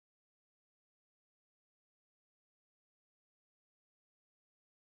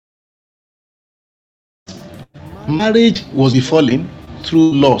marriage was befallen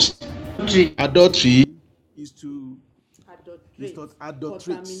through lust. Adultery is to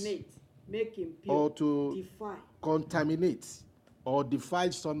adulterate, contaminate, make impure, or to defile. contaminate or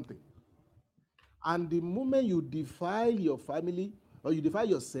defile something. And the moment you defile your family or you defile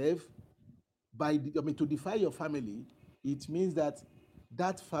yourself to defile your family, it means that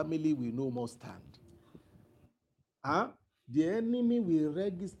that family will no more stand. Huh? The enemy will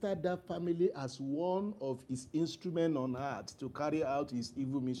register that family as one of his instruments on earth to carry out his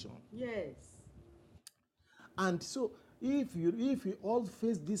evil mission. Yes. And so, if you all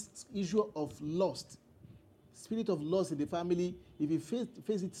face this issue of lust, spirit of lust in the family, if you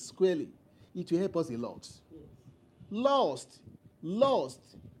face it squarely, it will help us a lot. Yes.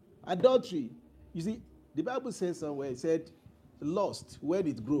 Lust, adultery. You see, the Bible says somewhere, it said, lust, when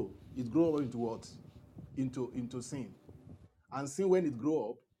it grows into what? Into sin. And sin, when it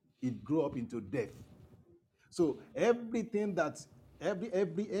grow up into death. So everything that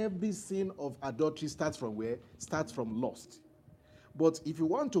every sin of adultery starts from where? Starts from lust. But if you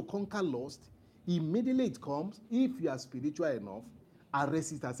want to conquer lust, immediately it comes, if you are spiritual enough,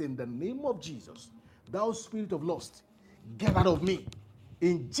 arrest it and say, in the name of Jesus, thou spirit of lust, get out of me.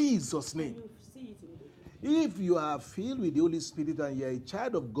 In Jesus' name. If you are filled with the Holy Spirit and you are a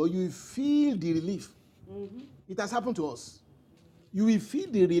child of God, you will feel the relief. It has happened to us. You will feel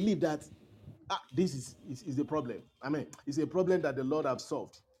the relief that this is a problem. I mean, it's a problem that the Lord has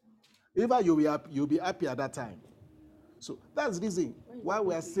solved. Even you'll be happy at that time. So that's the reason why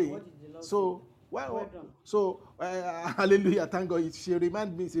we are saying. So hallelujah, thank God. She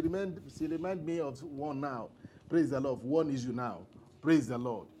remind me of one now. Praise the Lord. One issue now. Praise the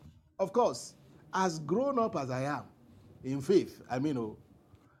Lord. Of course, as grown up as I am in faith,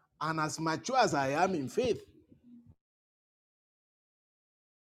 and as mature as I am in faith,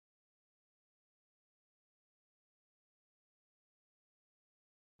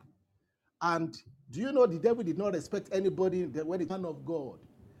 and do you know the devil did not respect anybody when it's man of God,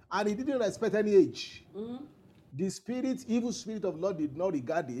 and he didn't respect any age. The evil spirit of Lord did not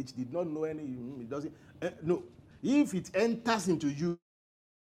regard age, did not know any. It doesn't. No, if it enters into you,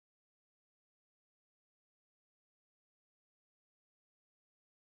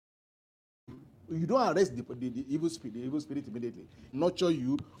 you don't arrest the evil spirit immediately. Nurture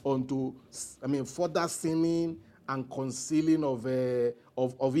you onto, further sinning and concealing of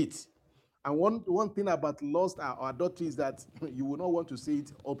it. And one thing about lust or adultery is that you will not want to say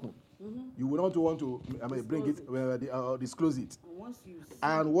it open. You will not want to bring it, disclose it.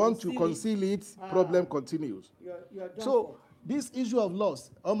 And once you conceal it, problem continues. You're done So for. this issue of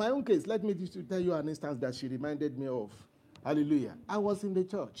lust, on my own case, let me just tell you an instance that she reminded me of. Hallelujah. I was in the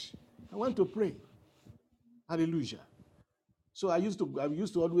church. I went to pray. Hallelujah. So I used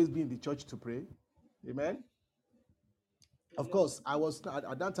to always be in the church to pray. Amen. Of course, I was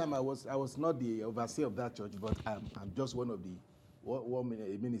at that time. I was not the overseer of that church, but I'm just one of the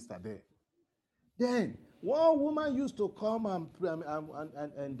a minister there. Then one woman used to come and pray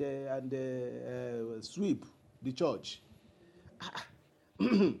and sweep the church.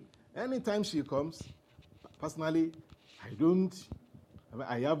 Anytime she comes, personally, I don't.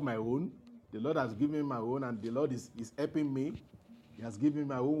 I have my own. The Lord has given me my own, and the Lord is helping me. He has given me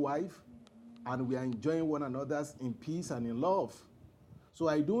my own wife, and we are enjoying one another's in peace and in love. So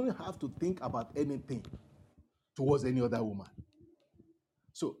I don't have to think about anything towards any other woman.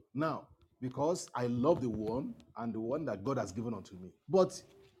 So now, because I love the one and the one that God has given unto me. But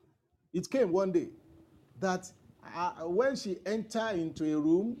it came one day that when she entered into a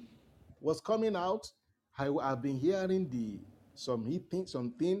room, was coming out, I've been hearing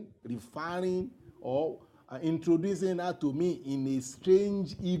something referring or introducing her to me in a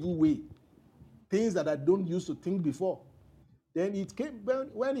strange, evil way. Things that I don't used to think before. Then it came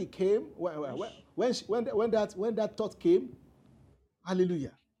when it came when that thought came.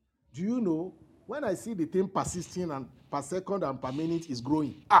 Hallelujah. Do you know when I see the thing persisting and per second and per minute is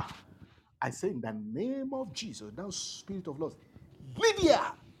growing? I say in the name of Jesus, thou spirit of lust,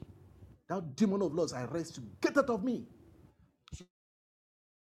 Lydia, thou demon of lust, I arrest you. Get out of me.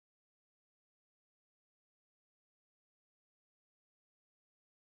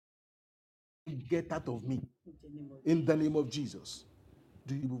 get out of me. In the name of In the name of Jesus.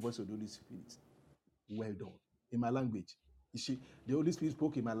 Do you voice of the Holy Spirit? Well done. In my language. You see, the Holy Spirit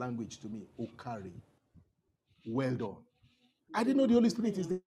spoke in my language to me. Okari. Well done. I didn't know the Holy Spirit is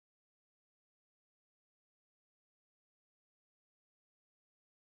there.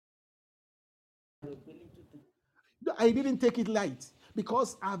 No, I didn't take it light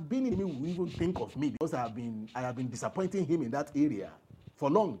because I've been in him will even think of me because I have been disappointing him in that area for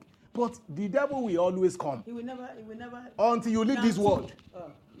long. But the devil will always come He will never until you leave this world.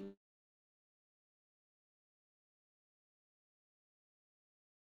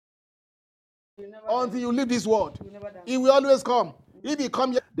 Until you leave this world, he will always come. If he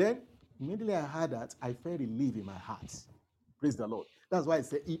come here, then immediately I heard that, I felt relief in my heart. Praise the Lord. That's why I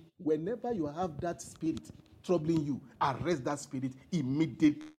say, whenever you have that spirit troubling you, arrest that spirit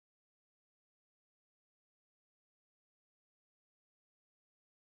immediately.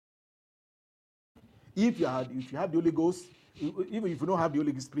 If you have the Holy Ghost, even if you don't have the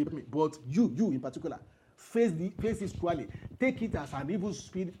Holy Spirit, but you in particular, face it squarely. Take it as an evil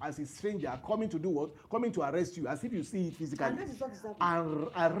spirit, as a stranger coming to do what? Coming to arrest you, as if you see it physically. And that is what is happening.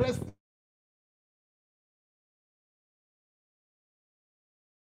 And arrest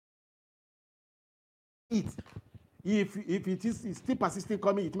it. If it is still persisting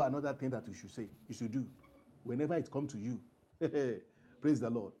coming, it is another thing that you should say, you should do whenever it comes to you. Praise the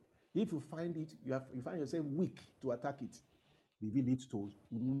Lord. If you find it, you find yourself weak to attack it, reveal it to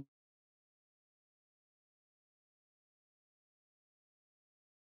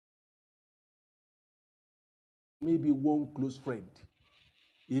maybe one close friend.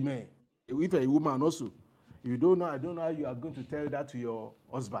 Amen. If a woman also, you don't know, I don't know how you are going to tell that to your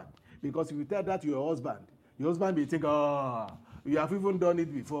husband. Because if you tell that to your husband may think, oh, you have even done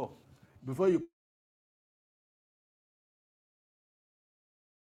it before. Before you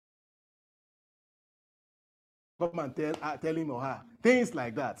come and tell him or her. Things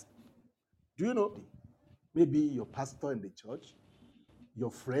like that. Do you know? Maybe your pastor in the church,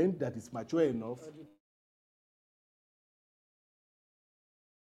 your friend that is mature enough.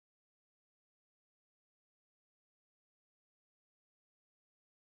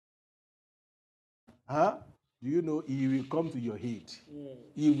 Huh? Do you know he will come to your aid? Yes.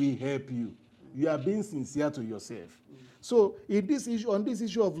 He will help you. You are being sincere to yourself. So in this issue, on this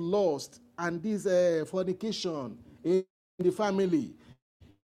issue of lust and this fornication in the family,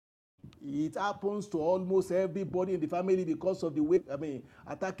 it happens to almost everybody in the family because of the way,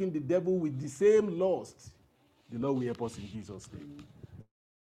 attacking the devil with the same lust. The Lord will help us in Jesus' name.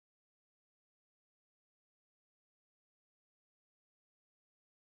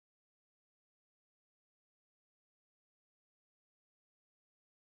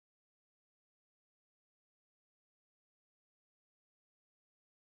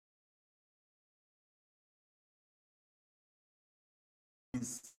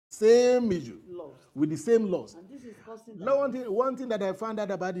 Same issue with the same loss. And this is causing One thing that I found out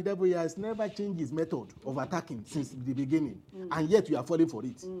about the devil, he has never changed his method of attacking since the beginning, and yet you are falling for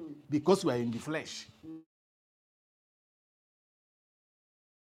it because you are in the flesh.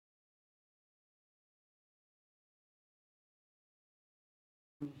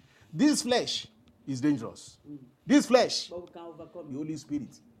 This flesh is dangerous. This flesh, but we can overcome the Holy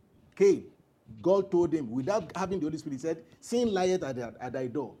Spirit came. God told him, without having the Holy Spirit, he said, sin lieth at thy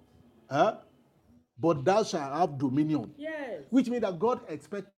door. Huh? But thou shalt have dominion. Yes. Which means that God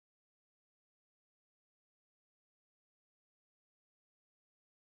expected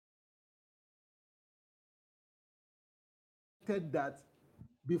that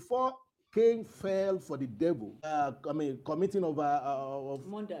before Cain fell for the devil, committing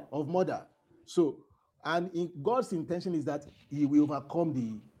of murder. So, and God's intention is that he will overcome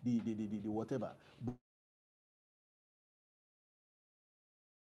the whatever.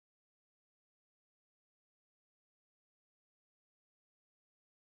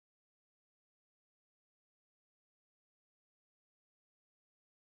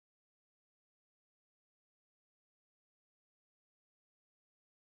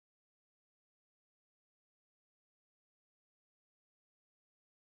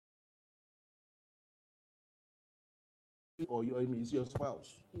 Or your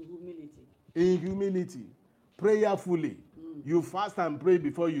spouse. In humility, prayerfully. You fast and pray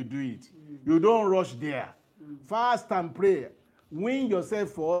before you do it. You don't rush there. Fast and pray. Win yourself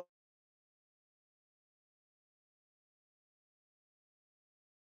for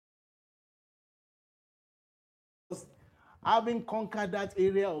having conquered that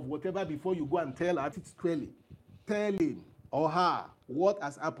area of whatever before you go and tell her it clearly. Tell him or her what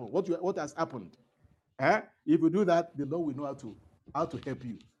has happened, what has happened. If you do that, the Lord will know how to help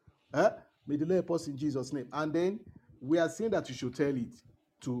you. May the Lord help us in Jesus' name. And then we are saying that you should tell it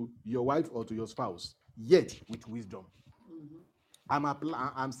to your wife or to your spouse, yet with wisdom.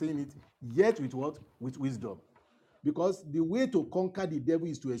 I'm saying it, yet with what? With wisdom. Because the way to conquer the devil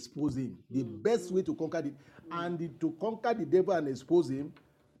is to expose him. The best way to conquer it, to conquer the devil and expose him,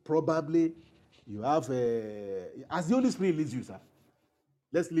 probably you have, as the Holy Spirit leads you, sir.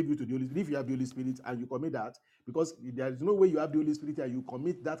 Let's leave you to the Holy Spirit. If you have the Holy Spirit and you commit that, because there is no way you have the Holy Spirit and you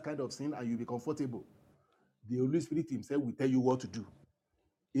commit that kind of sin and you'll be comfortable. The Holy Spirit himself will tell you what to do.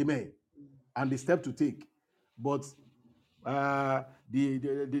 Amen. And the step to take. But the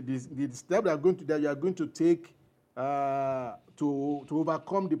step that you are going to take to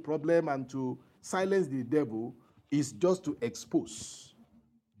overcome the problem and to silence the devil is just to expose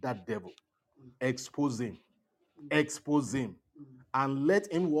that devil. Expose him. And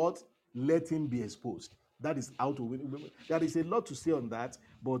let him what? Let him be exposed. That is how to win. There is a lot to say on that,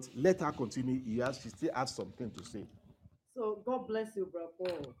 but let her continue. She still has something to say. So God bless you, Brother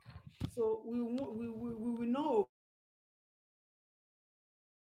Paul. So we will know.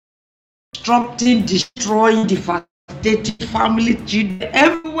 Disrupting, destroying, devastating family, children,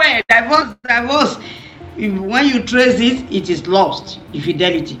 everywhere. Divorce. When you trace it, it is lost.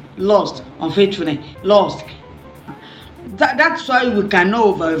 Infidelity, lost. Unfaithfulness, lost. That's why we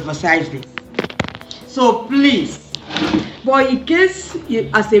cannot overemphasize this. So please, but in case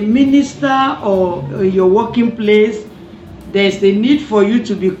as a minister or your working place, there's a need for you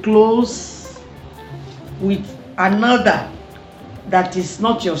to be close with another that is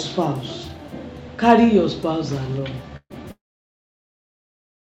not your spouse. Carry your spouse along.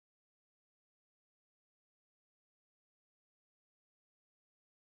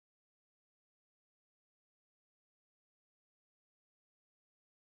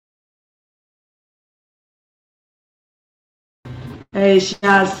 She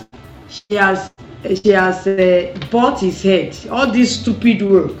has bought his head. All this stupid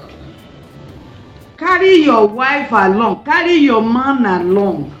work. Carry your wife along. Carry your man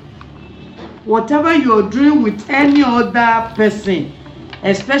along. Whatever you're doing with any other person,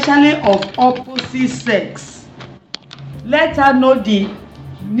 especially of opposite sex, let her know the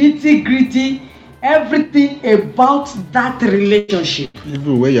nitty-gritty, everything about that relationship.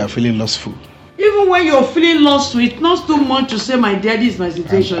 Even when you are feeling lustful. Even when you're feeling lost, it's not too much to say, my dear, this is my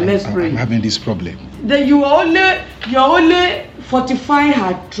situation. Let's pray. I'm having this problem. Then you're only fortifying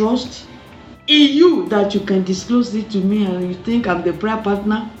her trust in you that you can disclose it to me, and you think I'm the prayer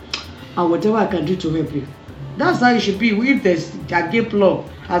partner and whatever I can do to help you. That's how it should be. If there's agape love,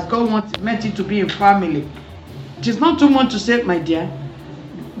 as God meant it to be in family, it is not too much to say, my dear,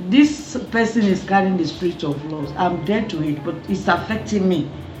 this person is carrying the spirit of loss. I'm dead to it, but it's affecting me.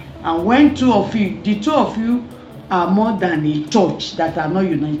 And when the two of you are more than a church that are not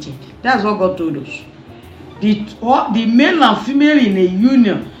united. That's what God told us. The male and female in a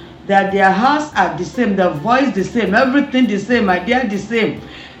union, that their hearts are the same, their voice the same, everything the same, idea the same.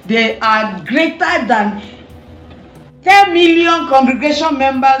 They are greater than 10 million congregation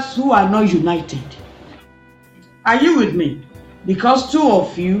members who are not united. Are you with me? Because two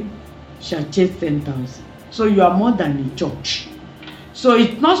of you shall chase 10,000. So you are more than a church. So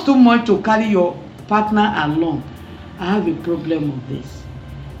it's not too much to carry your partner along. I have a problem with this.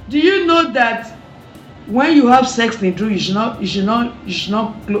 Do you know that when you have sex in truth, you should not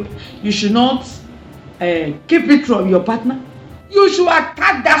keep it from your partner? You should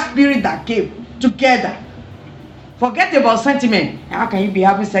attack that spirit that came together. Forget about sentiment. How can you be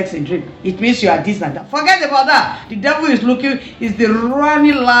having sex in dream? It means you are this and that. Forget about that. The devil is the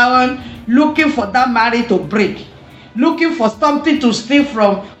running lion, looking for that marriage to break, looking for something to steal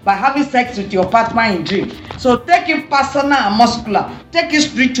from by having sex with your partner in dream. So take it personal and muscular, take it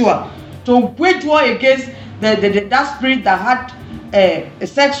spiritual, to wage war against that spirit that had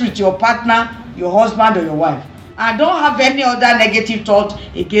sex with your partner, your husband or your wife. And don't have any other negative thought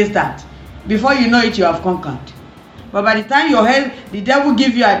against that. Before you know it, you have conquered. But by the time the devil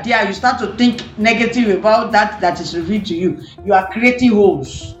give you an idea, you start to think negative about that is revealed to you. You are creating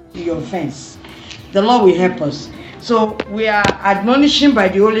holes in your fence. The Lord will help us. So we are admonishing by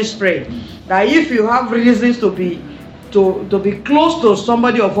the Holy Spirit that if you have reasons to be close to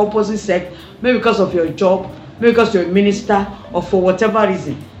somebody of opposite sex, maybe because of your job, maybe because you're a minister, or for whatever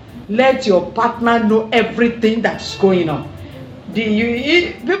reason, let your partner know everything that's going on.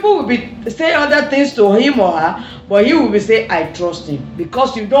 People will be say other things to him or her, but he will be say, I trust him,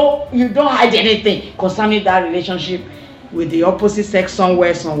 because you don't hide anything concerning that relationship with the opposite sex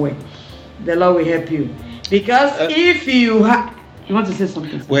somewhere. The Lord will help you, because if you want to say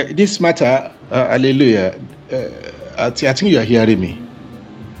something. Well, this matter, hallelujah. I think you are hearing me.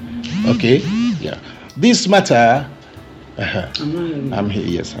 Okay, yeah. This matter, I'm here.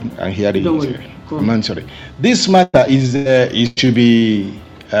 Yes, I'm hearing Don't it. worry. I'm sorry. This matter is it should be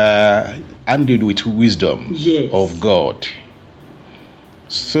handled with wisdom of God,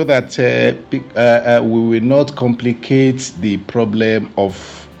 so that we will not complicate the problem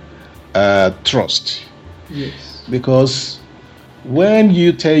of trust. Yes. Because when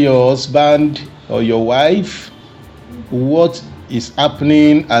you tell your husband or your wife what is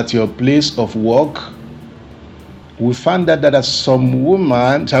happening at your place of work, we found out that some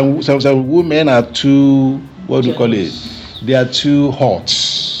women, some women are too, what do you call it? They are too hot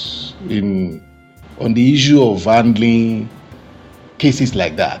on the issue of handling cases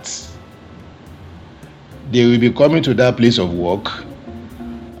like that. They will be coming to that place of work,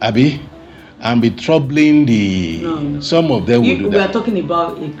 Abby, and be troubling the. Some of them will do that. We are talking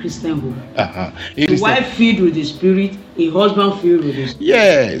about a Christian home. A wife filled with the Spirit, a husband filled with the Spirit.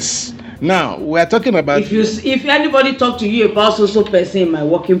 Yes. Now we are talking about. If anybody talk to you about social person in my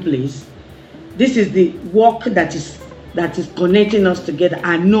working place, this is the work that is connecting us together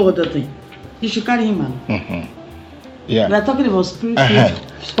and no other thing. You should carry him on. Yeah. We are talking about spirit-filled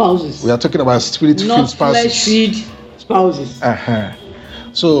spouses. We are talking about spirit-filled spouses. Not flesh-filled spouses.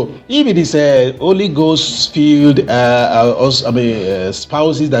 So if it is a Holy Ghost-filled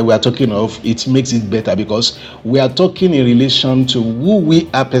spouses that we are talking of, it makes it better because we are talking in relation to who we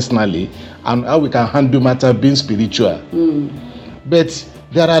are personally and how we can handle matter being spiritual. But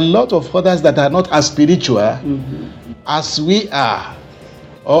there are a lot of others that are not as spiritual as we are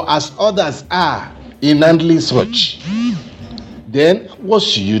or as others are in handling such. Then what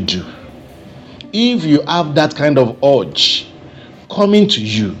should you do? If you have that kind of urge coming to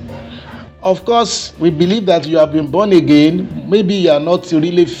you, of course, we believe that you have been born again. Maybe you are not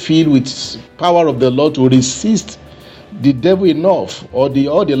really filled with power of the Lord to resist the devil enough, or the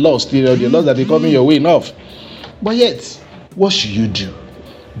lust, the lust that is coming your way enough. But yet, what should you do?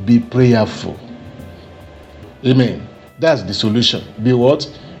 Be prayerful. Amen. That's the solution. Be what?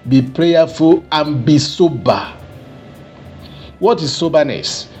 Be prayerful and be sober. What is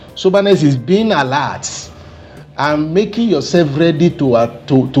soberness? Soberness is being alert and making yourself ready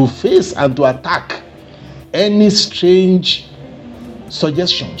to face and to attack any strange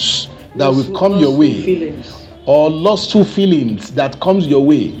suggestions that will come your way, or lustful feelings that comes your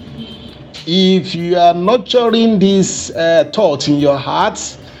way. If you are nurturing this thought in your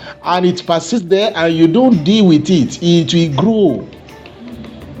heart and it persists there and you don't deal with it, it will grow.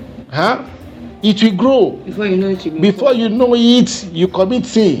 It will grow. Before you know it, you commit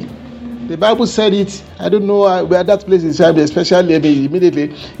sin. The Bible said it. I don't know where that place is, especially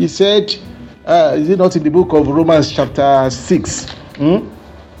immediately. He said, is it not in the book of Romans chapter 6?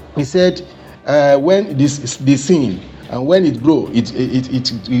 He said, when this sin and when it grows, it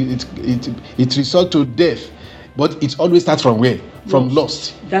results to death. But it always starts from where? From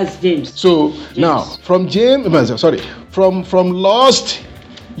lust. That's James. So James. Now, from lust,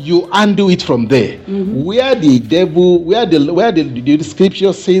 you undo it from there. Where the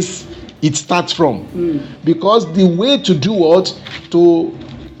scripture says it starts from. Because the way to do what? To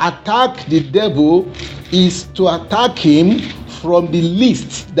attack the devil is to attack him from the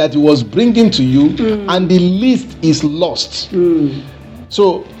list that he was bringing to you, and the list is lust.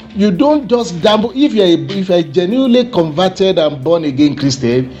 So you don't just dabble. If you're a genuinely converted and born again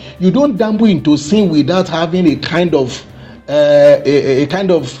Christian, you don't dabble into sin without having a kind of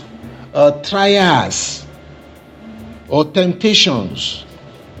trials or temptations.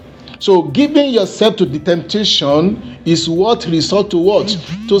 So giving yourself to the temptation is what resort to what?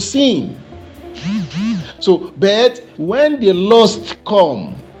 To sin. So, but when the lust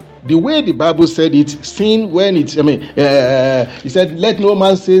come, the way the Bible said it, sin when it, he said, let no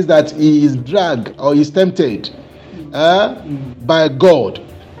man say that he is dragged or is tempted by God.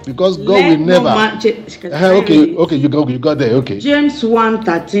 Because God will never. Okay, you got there. Okay. James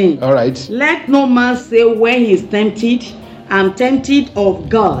 1:13. All right. Let no man say when he is tempted, I'm tempted of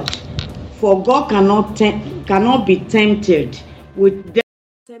God, for God cannot be tempted with death.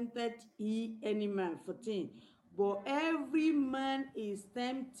 Tempted he any man. 14. But every man is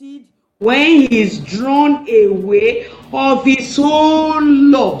tempted when he is drawn away of his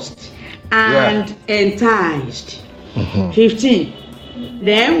own lust and enticed. 15.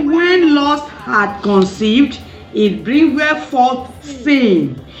 Then when lust had conceived, it bringeth forth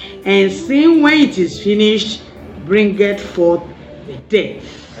sin, and sin when it is finished bringeth forth death.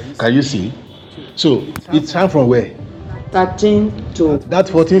 Can you see? So it starts from where? 13 to that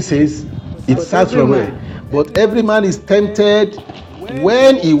 14 says it starts from where? But every man is tempted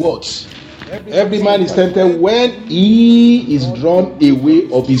when he what? Every man is tempted when he is drawn away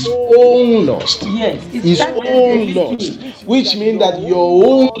of his own lust. Yes, it His started own the lust, little. which means that your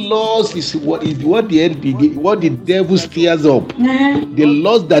own lust is what the devil stirs up. The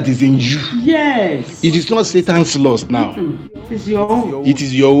lust that is in you. Yes. It is not Satan's lust now. It's your own. It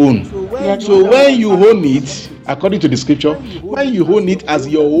is your own. So when you own it, according to the scripture, when you own it as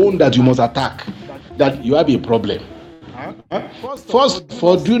your own that you must attack, that you have a problem. First,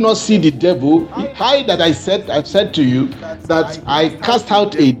 for do not see the devil. I've said to you that I cast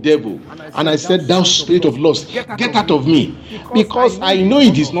out a devil, and I said, thou spirit of lust, get out of me, because I know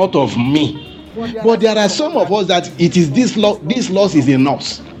it is not of me. But there are some of us that it is this lust is in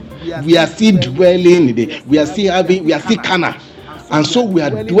us. We are still dwelling in it. We are still carnal, and so we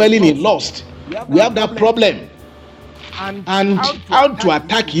are dwelling in lust. We have that problem. And how to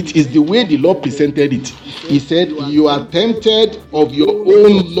attack it is the way the Lord presented it. He said, you are tempted of your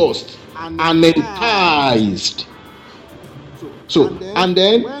own lust and enticed. So, and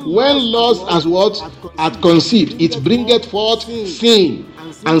then when lust hath conceived, it bringeth forth sin.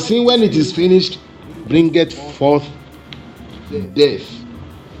 And sin, when it is finished, bringeth forth death.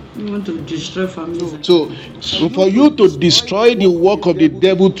 You want to destroy families. So for you to destroy the work of the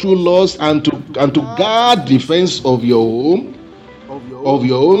devil through lust and to guard the fence of your home,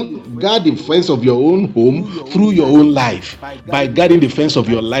 guard the fence of your own home through your own life, by guarding the fence of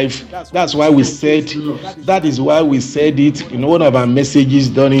your life. That is why we said it in one of our messages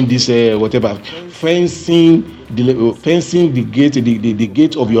during this fencing the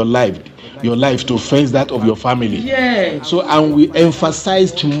gate of your life to fence that of your family. Yes. So, and we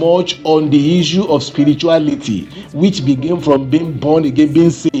emphasized much on the issue of spirituality, which began from being born again, being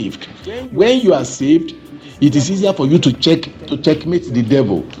saved. When you are saved, it is easier for you to checkmate the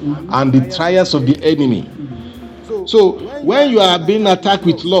devil and the trials of the enemy. So when you are being attacked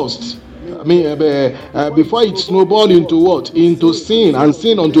with lust, before it snowballs into what? Into sin, and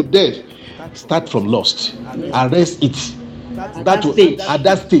sin unto death. Start from lust. Arrest it. At that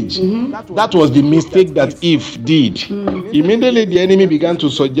stage. Mm-hmm. That was the mistake that Eve did. Mm-hmm. Immediately the enemy began to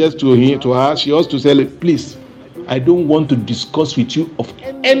suggest to her, she also to say, please, I don't want to discuss with you of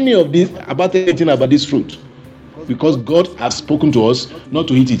any of this, about anything about this fruit, because God has spoken to us not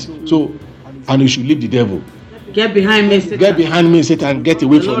to eat it. So, and you should leave the devil. Get behind me, Satan. Get behind me, Satan. Get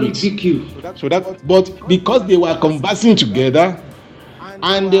away from it. You. So but because they were conversing together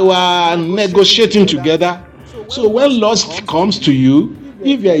and they were negotiating together, so when lust comes to you,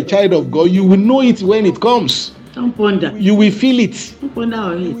 if you are a child of God, you will know it when it comes. Don't ponder. You will feel it. Don't ponder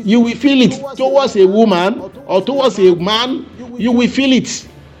on it. You will feel it towards a woman or towards a man. You will feel it.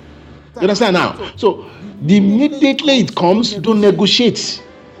 You understand now? So immediately it comes, don't negotiate.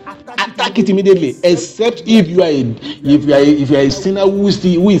 Attack it immediately. Except if you are a sinner who is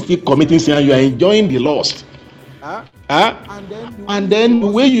still committing sin and you are enjoying the lust. And then the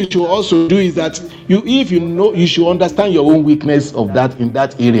way you should also do is that you should understand your own weakness of that in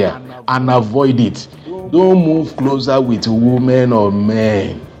that area and avoid it. Don't move closer with women or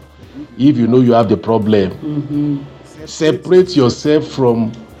men if you know you have the problem. Mm-hmm. Separate yourself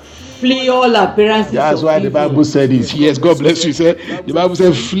from. Flee all appearances. That's why the Bible said it. Yes, God bless you. The Bible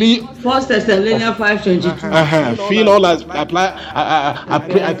said flee. 1 Thessalonians 5:22. Flee all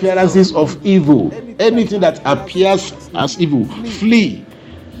appearances of evil. Anything that appears as evil, flee.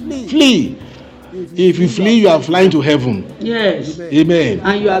 Flee. If you flee, you are flying to heaven. Yes. Amen.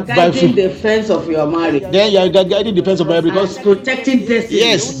 And you are guiding the fence of your marriage. Then you are guiding the fence of marriage because protecting destiny.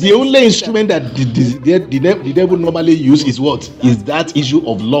 Yes, the only instrument that the devil normally uses is what? Is that issue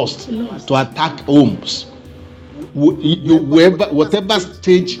of lust to attack homes. Whatever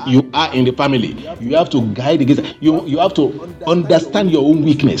stage you are in the family, you have to guide against. You have to understand your own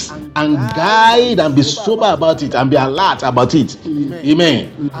weakness and guide and be sober about it and be alert about it.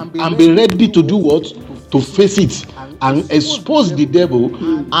 Amen. And be ready to do what? To face it and expose the devil.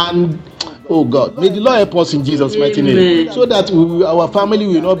 And oh God, may the Lord help us in Jesus' mighty name, so that our family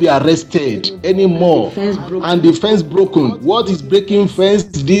will not be arrested anymore and the fence broken. What is breaking fence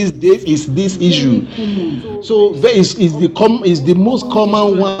these days is this issue. So there is the most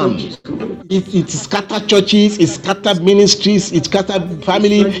common one. It scatter churches, it scatter ministries, it scatter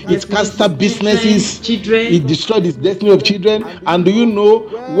family, it scatter businesses, children. It destroys the destiny of children. And do you know,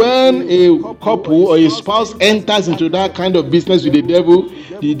 when a couple or a spouse enters into that kind of business with the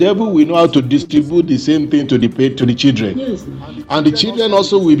devil will know how to distribute the same thing to the children. Yes. And the children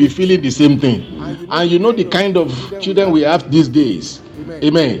also will be feeling the same thing. And you know the kind of children we have these days.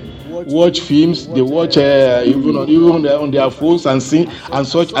 Amen. Watch films, they watch even on their phones and sing and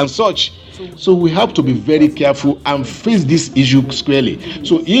such. So we have to be very careful and face this issue squarely.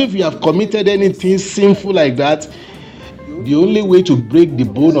 So if you have committed anything sinful like that, the only way to break the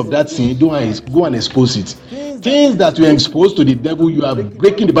bone of that sin, go and expose it. Things that you are exposed to the devil, you are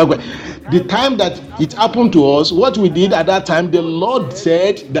breaking the back. The time that it happened to us, what we did at that time, the Lord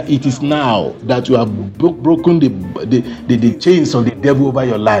said that it is now that you have broken the chains of the devil over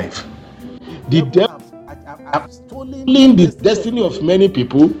your life. The devil have stolen the destiny of many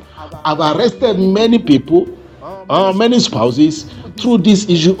people, have arrested many people, many spouses through this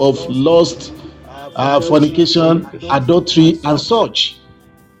issue of lust, fornication, adultery, and such.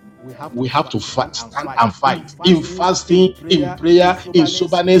 We have to stand and fight in fasting, in prayer, in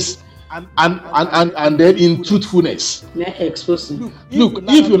soberness, and then in truthfulness. Exposing. Look,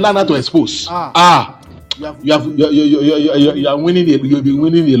 if you learn how to expose, you are winning. You'll be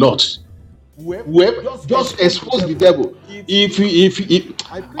winning a lot. Well, just expose the devil. If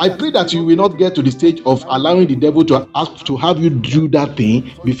I pray that you will not get to the stage of allowing the devil to ask to have you do that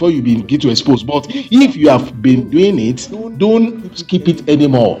thing before you begin to expose. But if you have been doing it, don't skip it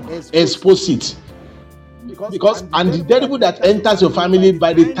anymore. Expose it. Because and the devil that enters your family,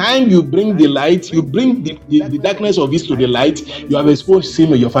 by the time you bring the light, you bring the darkness of it to the light, you have exposed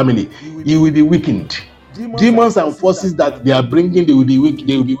sin in your family. He will be weakened. Demons and forces that they are bringing, they will be weak.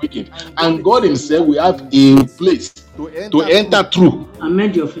 They will be weakened, and God Himself will have a place to enter through,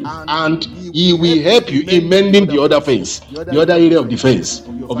 Amend your fence. and He will help you in mending the other fence, the other area of defense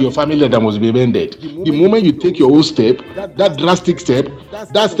of your family that must be mended. The moment you take your own step, that drastic step,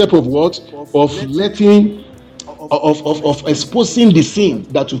 that step of what? Of letting, of exposing the sin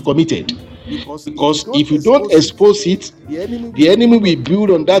that you've committed. Because if you don't expose it, the enemy will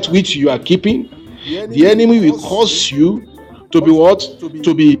build on that which you are keeping. The enemy will cause you to be what?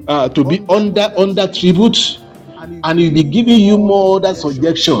 To be under tribute, and he'll be giving you more other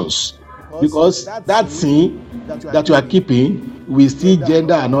suggestions, because that sin that you are keeping will still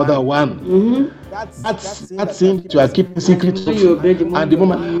gender another one. That sin that you are keeping secret of, and the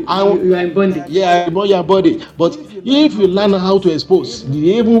moment you are in bondage. Yeah, you are body. But if you learn how to expose,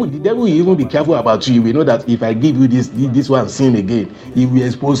 the devil will even be careful about you. We know that if I give you this one sin again, he will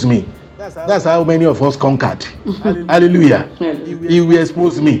expose me. That's how many of us conquered. Hallelujah. He will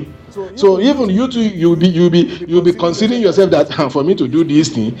expose me. So even you too, you'll be considering yourself that for me to do this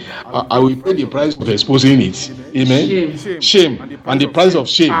thing, I will pay the price of exposing it. Amen. Shame. And the price of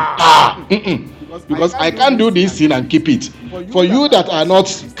shame. Because I can't do this sin and keep it. For you that are not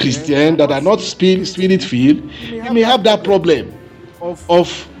Christian, that are not spirit filled, you may have that problem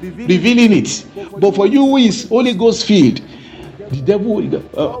of revealing it. But for you who is Holy Ghost filled, the devil,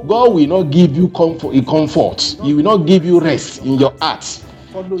 God will not give you comfort. He will not give you rest in your heart.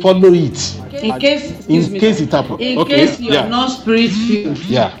 Follow it. In case it happens. In case you're not spirit filled.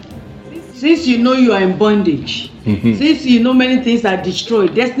 Yeah. Since you know you are in bondage, since you know many things are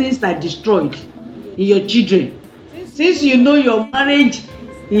destroyed, destinies are destroyed in your children, since you know your marriage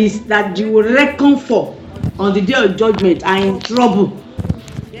is that you will reckon for on the day of judgment are in trouble,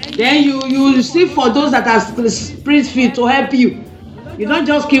 then you seek for those that are spirit filled to help you. You don't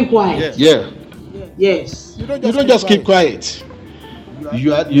just keep quiet. Yes. You don't just keep quiet.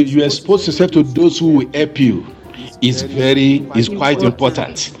 You expose yourself to those who will help you. It's quite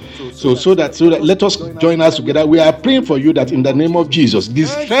important. So that let us join us together. We are praying for you that in the name of Jesus, the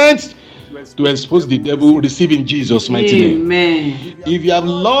strength to expose the devil, receive in Jesus' mighty name. Amen. If you have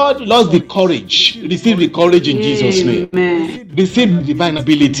lost the courage, receive the courage in Jesus' name. Amen. Receive divine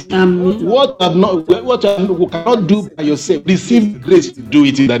ability. Amen. What you cannot do by yourself, receive grace to do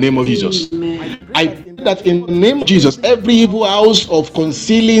it in the name of Jesus. Amen. I pray that in the name of Jesus, every evil house of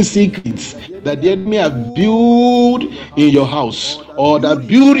concealing secrets that the enemy have built in your house, or that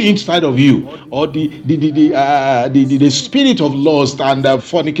built inside of you, or the spirit of lust and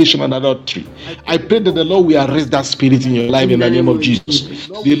fornication and adultery, I pray that the Lord will arrest that spirit in your life in the name of Jesus.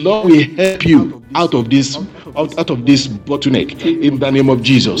 The Lord will help you out of this bottleneck in the name of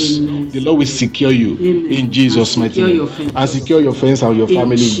Jesus. The Lord will secure you in Jesus' mighty name, and secure your friends and your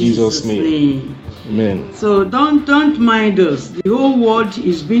family in Jesus' name. Amen. So don't mind us. The whole world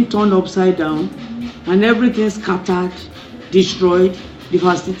is being turned upside down, and everything scattered, destroyed,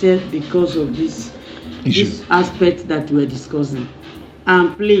 devastated because of this aspect that we're discussing.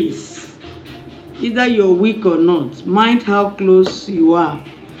 And please, either you're weak or not, mind how close you are.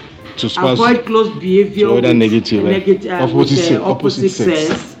 Avoid close behavior with opposite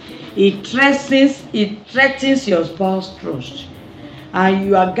sex. It threatens your spouse's trust, and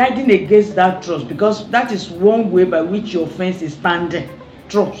you are guiding against that trust, because that is one way by which your offense is standing.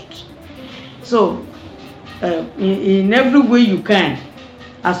 Trust. So in every way you can,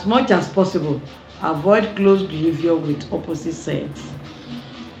 As much as possible, avoid close behavior with opposite sex.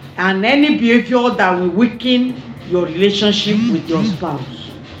 And any behavior that will weaken your relationship with your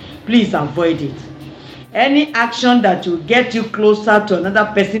spouse, please avoid it. Any action that will get you closer to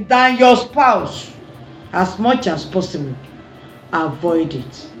another person than your spouse, as much as possible, avoid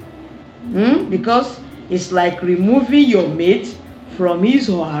it. Because it's like removing your mate from his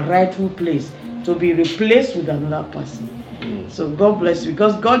or her rightful place to be replaced with another person. So God bless you,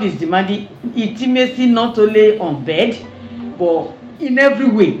 because God is demanding intimacy not only on bed, but in every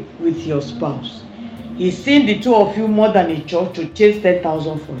way with your spouse. He's seen the two of you more than a church to chase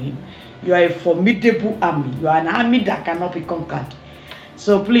 10,000 for him. You are a formidable army. You are an army that cannot be conquered.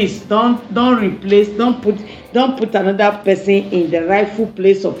 So please don't put another person in the rightful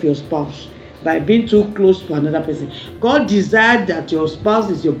place of your spouse by being too close to another person. God desired that your spouse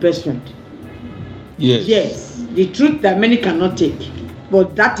is your best friend. Yes, the truth that many cannot take,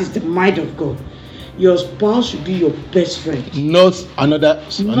 but that is the mind of God. Your spouse should be your best friend, not another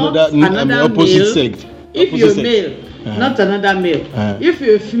opposite sex. If you're male, not another male. If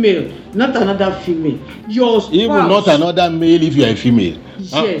you're a female, not another female. Your spouse, even not another male if you are a female.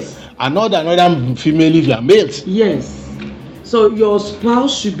 Yes. And not another female if you are male. Yes. So your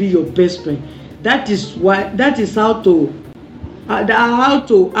spouse should be your best friend. That is how to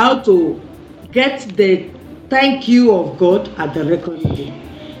get the thank you of God at the reckoning day.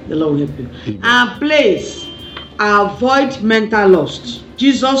 The Lord will help you. Amen. And please avoid mental lust.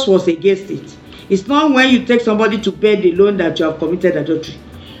 Jesus was against it. It's not when you take somebody to bed alone that you have committed adultery.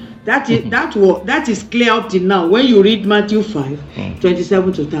 That is clear up till now. When you read Matthew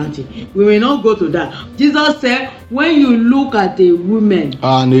 5:27 to 30, we will not go to that. Jesus said, when you look at a woman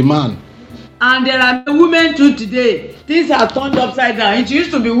and a man, and there are women too today, things are turned upside down. It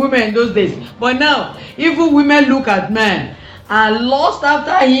used to be women in those days, but now even women look at men and lust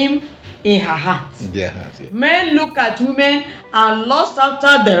after him in her heart. Men look at women and lust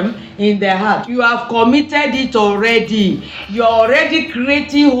after them in their heart. You have committed it already. You are already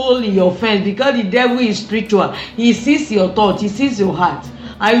creating hole in your fence, because the devil is spiritual. He sees your thought, he sees your heart,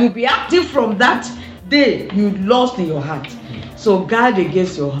 and you will be active from that day you lost in your heart. So guard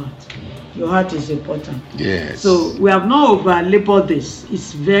against your heart. Your heart is important. Yes. So we have not over-labored this.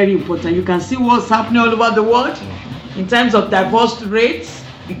 It's very important. You can see what's happening all over the world in terms of divorce rates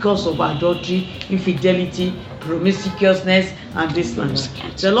because of adultery, infidelity, promiscuousness, and this and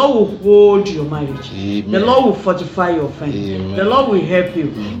that. The Lord will hold your marriage. Amen. The Lord will fortify your faith. Amen. The Lord will help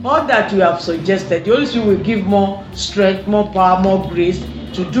you. All that you have suggested, the Holy Spirit will give more strength, more power, more grace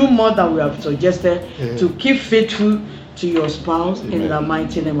to do more than we have suggested, to keep faithful to your spouse. Amen. In the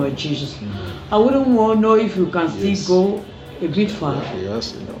mighty name of Jesus. I wouldn't want to know if you can still go a bit far.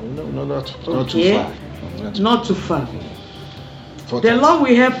 Yes, no, not too far. Not too far. The Lord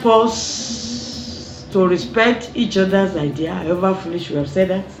will help us to respect each other's idea, however foolish we have said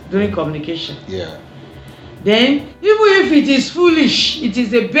that during communication. Yeah. Then, even if it is foolish, it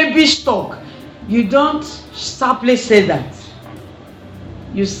is a baby talk, you don't sharply say that.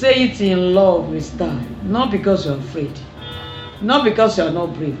 You say it in love with style, not because you're afraid, not because you're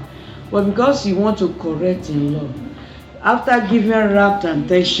not brave, but because you want to correct in love. After giving rapt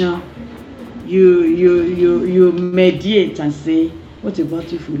attention, you mediate and say, what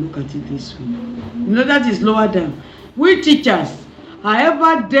about if we look at it this way? You know, that is lower down. We teachers,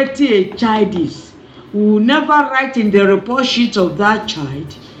 however dirty a child is, we will never write in the report sheet of that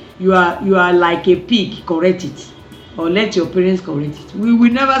child, you are like a pig, correct it. Or let your parents correct it. We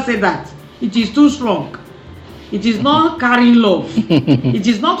will never say that. It is too strong. It is not carrying love. It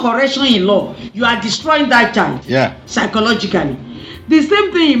is not correction in love. You are destroying that child. Yeah. Psychologically. The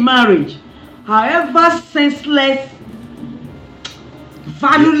same thing in marriage. However senseless,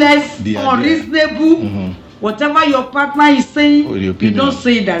 valueless, unreasonable, whatever your partner is saying, you don't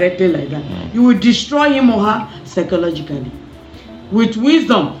say it directly like that. You will destroy him or her psychologically. With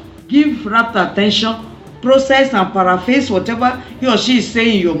wisdom, give rapt attention, process and paraphrase whatever he or she is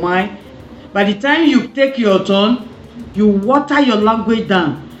saying in your mind. By the time you take your turn, you water your language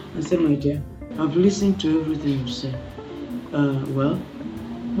down and say, my dear, I've listened to everything you said. Well,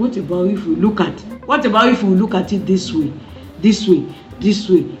 what about if we look at it this way, this way, this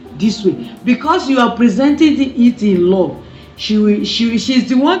way, this way? Because you are presenting it in love, she's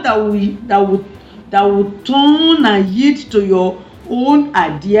the one that will turn and yield to your own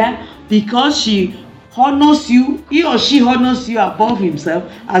idea, because she honors you, he or she honors you above himself,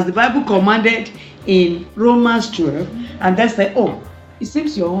 as the Bible commanded in Romans 12, and they say, oh, it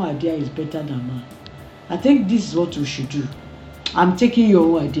seems your own idea is better than mine. I think this is what we should do. I'm taking your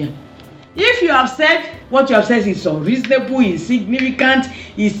own idea. If you have said what you have said is unreasonable, insignificant,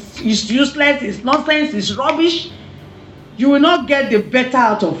 is useless, is nonsense, is rubbish, you will not get the better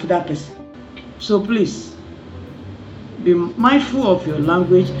out of that person. So please, be mindful of your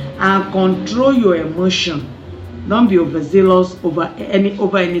language and control your emotion. Don't be overzealous over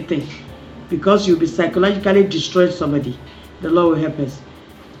anything, because you'll be psychologically destroying somebody. The Lord will help us.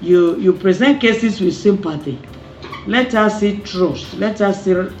 You present cases with sympathy. Let her see trust. Let her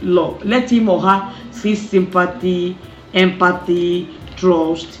see love. Let him or her see sympathy, empathy,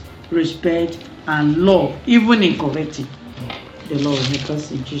 trust, respect, and love, even in correcting. The Lord will help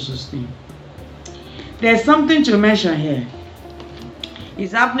us in Jesus' name. There's something to mention here.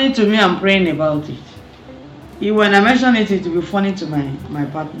 It's happening to me. I'm praying about it. When I mention it, it will be funny to my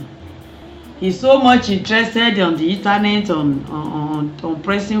partner. He's so much interested on the internet, on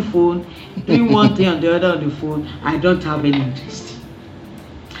pressing phone, doing one thing on the other on the phone. I don't have any interest.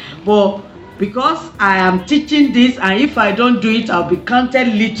 But because I am teaching this, and if I don't do it, I'll be counted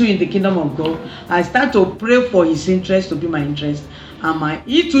little in the kingdom of God. I start to pray for his interest to be my interest, and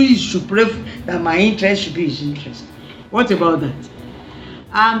he too should pray that my interest should be his interest. What about that?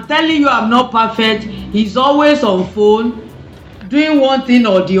 I'm telling you, I'm not perfect. He's always on phone, doing one thing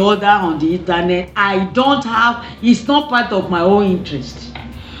or the other on the internet. It's not part of my own interest.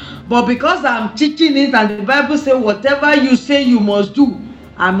 But because I'm teaching it, and the Bible says whatever you say you must do,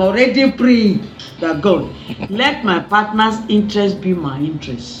 I'm already praying that God, let my partner's interest be my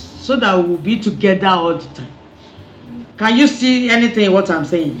interest, so that we'll be together all the time. Can you see anything in what I'm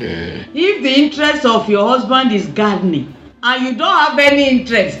saying? Yeah. If the interest of your husband is gardening, and you don't have any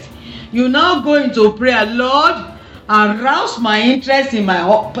interest, you now go into prayer, Lord, arouse my interest in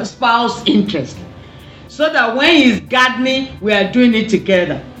my spouse's interest, so that when he's gardening, we are doing it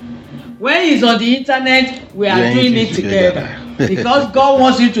together. When he's on the internet, we are doing it together. Because God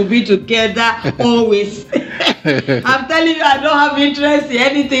wants you to be together always. I'm telling you, I don't have interest in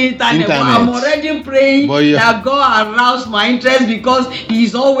anything internet. But I'm already praying that God arouse my interest, because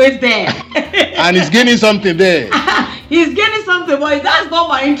he's always there. And he's gaining something there. He's getting something, but that's not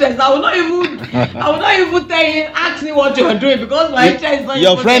my interest. I will not even tell him, ask me what you are doing, because my interest is not.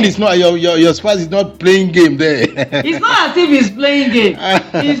 Your friend is not, your spouse is not playing game there. It's not as if he's playing game.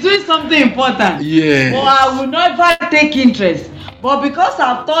 He's doing something important. Yeah. But I will never take interest. But because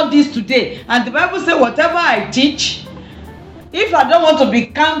I've taught this today, and the Bible says whatever I teach, if I don't want to be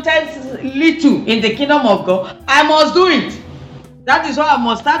counted little in the kingdom of God, I must do it. That is why I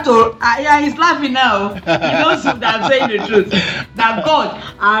must start to. He's laughing now. He knows that I'm saying the truth. That God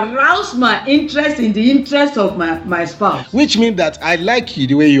arouse my interest in the interest of my spouse. Which means that I like you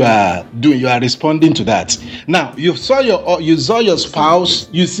the way you are doing. You are responding to that. Now you saw your spouse.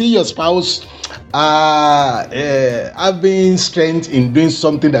 You see your spouse having strength in doing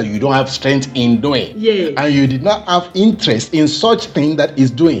something that you don't have strength in doing. Yeah. And you did not have interest in such thing that is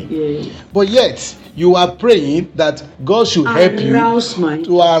doing. Yeah. But yet you are praying that God should help you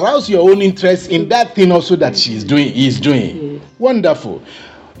to arouse your own interest in that thing also that he's doing. Yeah. Wonderful.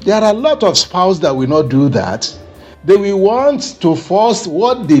 There are a lot of spouses that will not do that. They will want to force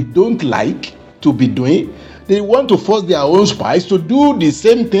what they don't like to be doing. They want to force their own spouse to do the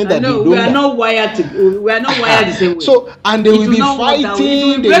same thing that they do. We are not wired the same way. So, and they will be fighting.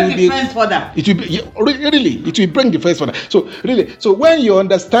 It will bring defense for that. It will be really. It will bring defense for that. So when you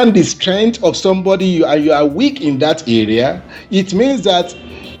understand the strength of somebody and you are weak in that area, it means that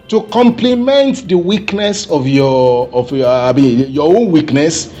to complement the weakness of your own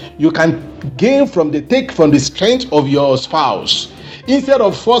weakness, you can take from the strength of your spouse. Instead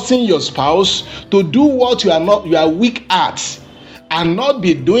of forcing your spouse to do what you are weak at, and not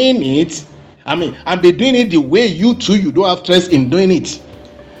be doing it, and be doing it the way you don't have trust in doing it.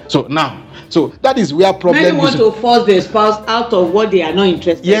 So that is where problem. Many want to force their spouse out of what they are not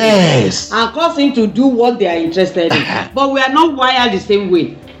interested in. Yes. And cause him to do what they are interested in. But we are not wired the same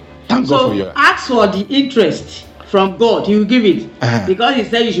way. Thank God for you. Ask for the interest from God. He will give it. Because he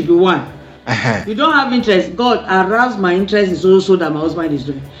said you should be one. You don't have interest. God, arouse my interest is also that my husband is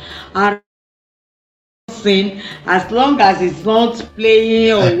doing. Sin, as long as it's not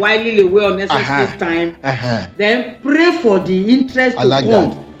playing or whiling away unnecessary time, then pray for the interest to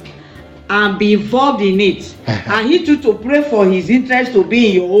come and be involved in it. And he too to pray for his interest to be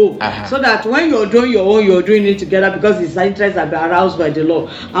in your own, so that when you're doing your own, you're doing it together, because his interests have been aroused by the Lord.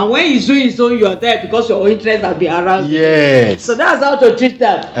 And when he's doing his own, you're there because your interests have been aroused. Yes. So that's how to treat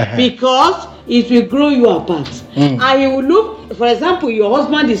that, because it will grow you apart. And he will look, for example, your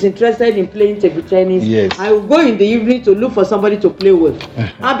husband is interested in playing table tennis. Yes. I will go in the evening to look for somebody to play with.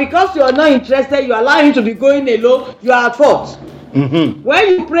 And because you are not interested, you allow him to be going alone, you are at fault. When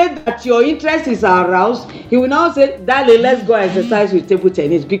you pray that your interest is aroused, he will now say, darling, let's go exercise with table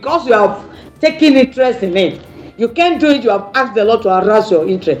tennis, because you have taken interest in it. You can't do it, you have asked the Lord to arouse your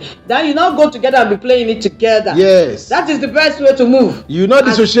interest. Then you now go together and be playing it together. Yes. That is the best way to move. You not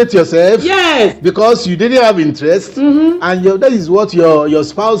dissociate yourself. Yes. Because you didn't have interest. And that is what your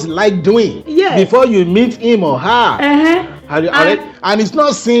spouse like doing. Yes. Before you meet him or her. And it's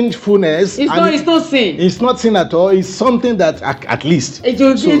not sinfulness. It's not sin. It's not sin at all. It's something that at least. It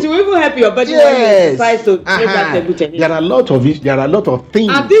will even help your body when you exercise to play that table tennis. There are a lot of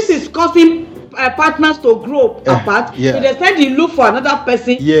things. And this is causing partners to grow apart. To the extent you look for another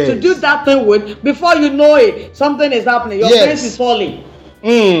person to do that thing with. Before you know it, something is happening. Your fence is falling.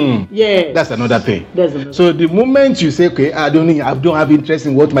 Yeah, that's another thing. So the moment you say, okay, I don't have interest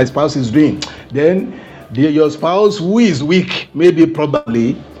in what my spouse is doing, then your spouse who is weak,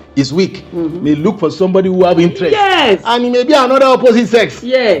 probably is weak, may look for somebody who have interest. Yes. And it may be another opposite sex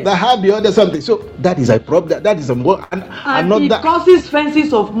that have the other something. So that is a problem. That is a more and it causes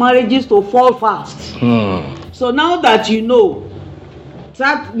fences of marriages to fall fast. So now that you know,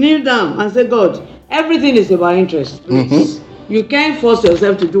 kneel down and say, God, everything is about interest. You can't force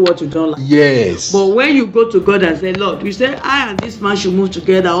yourself to do what you don't like. Yes. But when you go to God and say, Lord, you say, I and this man should move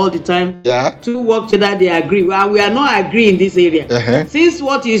together all the time. Yeah. To work together, they agree. Well, we are not agreeing in this area. Since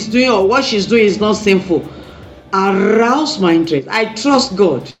what he's doing or what she's doing is not sinful, arouse my interest. I trust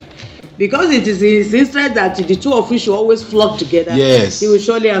God. Because it is his interest that the two of you should always flock together. Yes. He will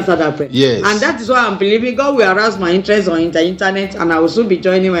surely answer that prayer. Yes. And that is why I'm believing God will arouse my interest on the internet, and I will soon be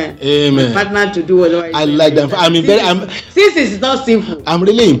joining my partner to do whatever. I like that. Since it's not simple. I'm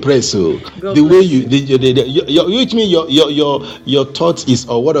really impressed. So the way your thoughts is,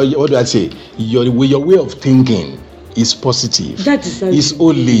 or what do I say? Your way of thinking is positive. That is it's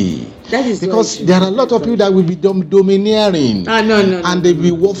holy. That is because there are a lot of people that will be domineering. No. And they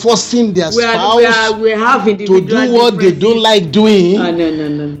will be forcing their spouse we have to do what they don't like doing.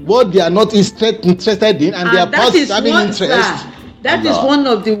 No. What they are not interested in, and their spouse having interest. That is one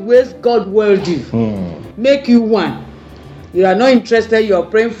of the ways God will do. Make you one. You are not interested, you are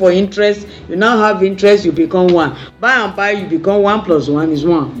praying for interest. You now have interest, you become one. By and by, you become 1 + 1 is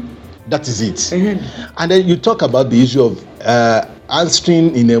 1. That is it. And then you talk about the issue of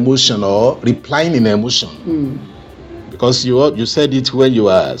answering in emotion or replying in emotion. Because you said it when you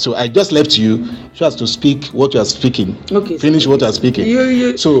are. So I just left you so as to speak what you are speaking. Okay. Finish what you are speaking.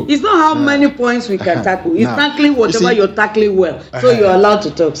 So it's not how many points we can tackle. It's tackling whatever you're tackling well. So you're allowed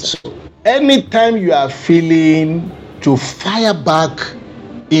to talk. So anytime you are feeling to fire back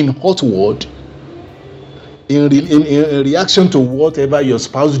in hot word, in reaction to whatever your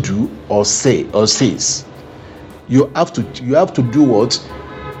spouse do or says, you have to do what?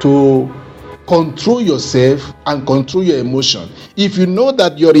 To control yourself and control your emotion. If you know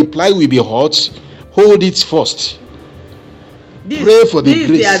that your reply will be hot, hold it first. Pray for the grace. This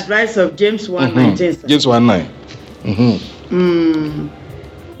is the advice of James 1:19. James 1:9.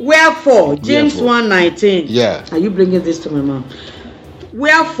 Wherefore, James 1:19. Yeah. Are you bringing this to my mouth?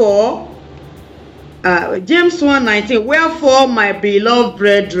 Wherefore, James 1:19. Wherefore, my beloved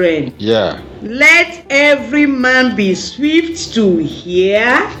brethren, let every man be swift to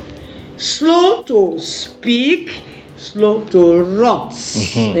hear, slow to speak, slow to wrath.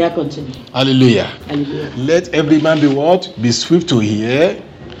 Continue. Hallelujah. Let every man be what? Be swift to hear,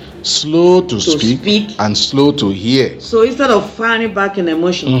 slow to speak, and slow to hear. So instead of firing back in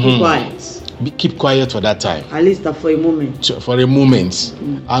emotion, keep quiet. Keep quiet for that time. At least for a moment.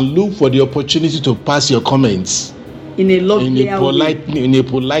 And look for the opportunity to pass your comments in a lovely in a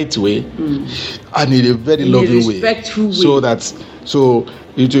polite way, and in a very loving way. Respectful way. So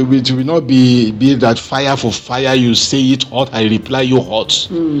it will not be that fire for fire. You say it hot, I reply you hot.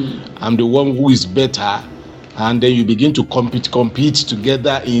 I'm the one who is better, and then you begin to compete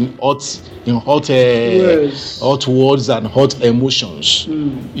together in hot words and hot emotions.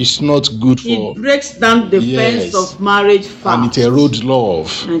 It's not good for. It breaks down the fence of marriage fast. And it erodes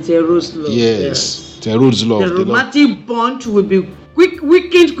love. Yes. It erodes love. The romantic bond will be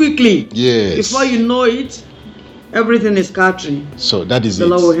weakened quickly. Yes. Before you know it, everything is scattering. So that is the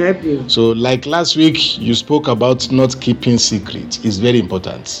Lord will help you. So like last week, you spoke about not keeping secret. It's very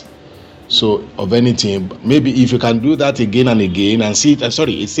important. So of anything, maybe if you can do that again and again and say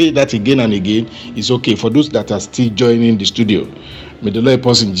that again and again, it's okay. For those that are still joining the studio, may the Lord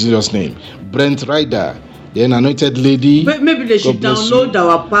help us in Jesus' name. Brent Ryder, the anointed lady. But maybe they should download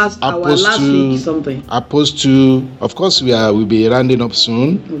our last week something. Apostle, of course, we'll be rounding up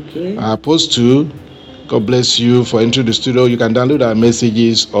soon. Okay. Apostle, God bless you for entering the studio. You can download our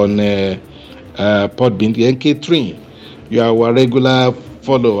messages on Podbean, NK3. You are our regular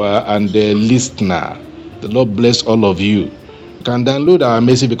follower and listener. The Lord bless all of you. You can download our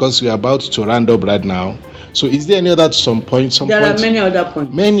message because we are about to round up right now. So is there any other There are many other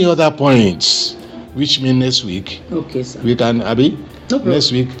points. Many other points, which mean next week. Okay, sir. We can, Abby? No problem.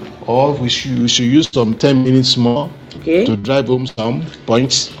 Next week, or we should use some 10 minutes more to drive home some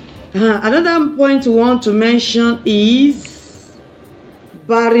points. Another point we want to mention is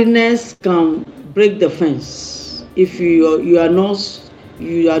barrenness can break the fence if you are not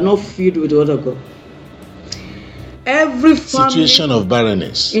filled with the word of God. Every family, situation of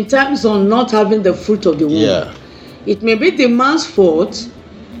barrenness, in terms of not having the fruit of the womb, it may be the man's fault,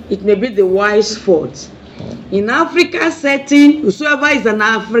 it may be the wife's fault. In Africa setting, whosoever is an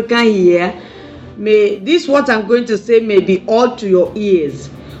African here, this what I'm going to say may be odd to your ears,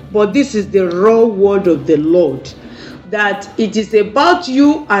 but this is the raw word of the Lord, that it is about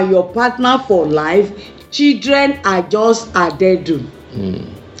you and your partner for life. Children are just addendum.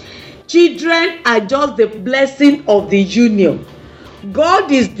 Children are just the blessing of the union. God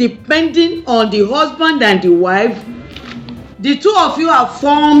is depending on the husband and the wife. The two of you have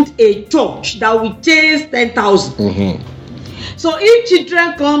formed a church that will chase 10,000. So if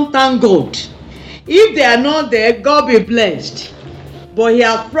children come, thank God. If they are not there, God be blessed. But He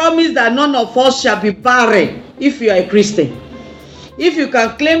has promised that none of us shall be barren if you are a Christian. If you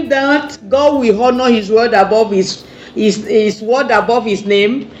can claim that, God will honor His word above His word above His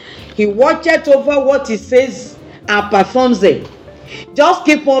name. He watches over what He says and performs it. Just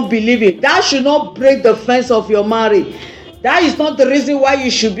keep on believing. That should not break the fence of your marriage. That is not the reason why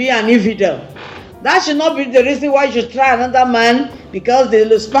you should be an infidel. That should not be the reason why you should try another man, because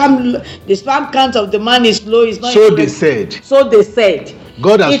the sperm count of the man is low. Is not. So they said. So they said.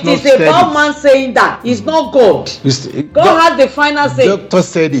 God has not said it. It is about man saying that. It's not God. God has the final say. The doctor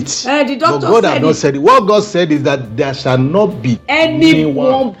said it. The doctor but God has not said it. What God said is that there shall not be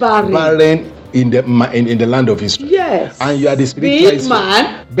anyone barren in the land of Israel. Yes. And you are the spiritual Israel.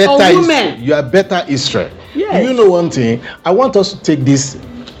 Man or woman. You are better Israel. Yes. You know one thing? I want us to take this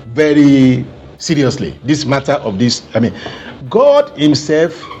very seriously. This matter of this. I mean, God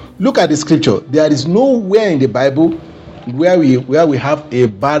Himself. Look at the scripture. There is nowhere in the Bible where we have a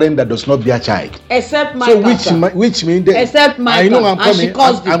barren that does not bear child, except Micah. So which means that, except Micah. I know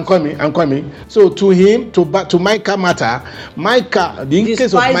I'm coming. So to him, to Micah matter, the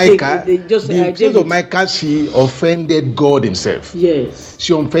case of Micah, she offended God Himself. Yes.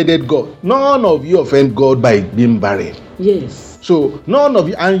 She offended God. None of you offend God by being barren. Yes. So none of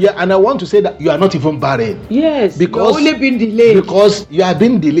you, and I want to say that you are not even barren. Yes. Because you've only been delayed. Because you have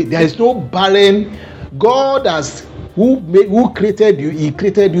been delayed. There is no barren. God has who created you. He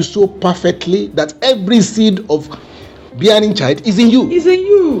created you so perfectly that every seed of bearing child is in you. Is in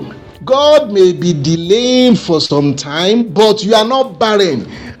you. God may be delaying for some time, but you are not barren.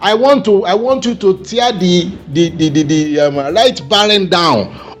 I want you to tear the right barren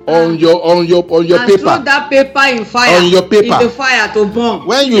down on your and paper. Throw that paper in fire. On your paper. In the fire to burn.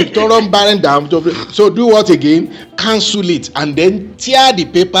 When you turn barren down, so do what again? Cancel it and then tear the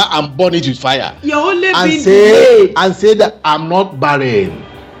paper and burn it with fire. You're only and say that I'm not barren.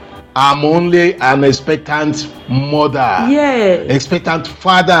 I'm only an expectant mother. Yes. Expectant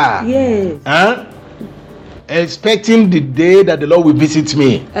father. Yes. Expecting the day that the Lord will visit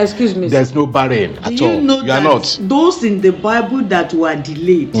me. Excuse me. There's no barren at all. Do you know you are not. Those in the Bible that were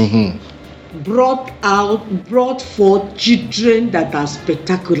delayed brought forth children that are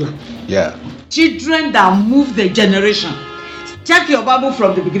spectacular. Yeah. Children that move the generation. Check your Bible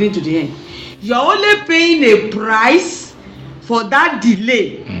from the beginning to the end. You're only paying a price for that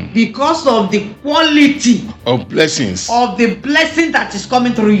delay because of the quality of blessings. Of the blessing that is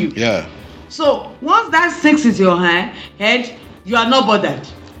coming through you. Yeah. So once that sinks into your head, you are not bothered.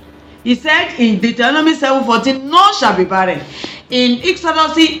 He said in Deuteronomy 7:14, none shall be barren. In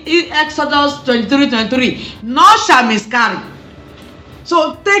Exodus 23:23, none shall miscarry.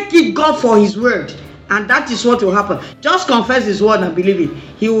 So take it God for His word, and that is what will happen. Just confess His word and believe it.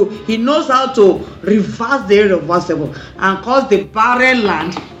 He knows how to reverse the irreversible and cause the barren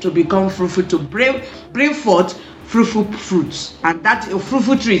land to become fruitful, to bring forth fruitful fruits, and that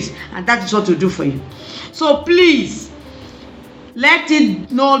fruitful trees, and that is what to do for you. So please, let it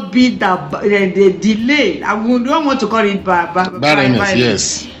not be the delay. I don't want to call it barrenness.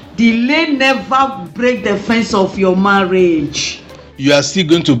 Yes. Delay never break the fence of your marriage. You are still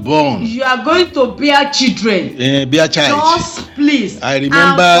going to born. You are going to bear children. Bear child. Just please. I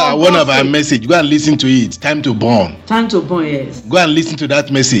remember one of our message. Go and listen to it. Time to born. Time to born, yes. Go and listen to that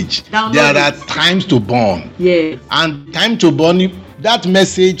message. There are times to born. Yes. And time to born, that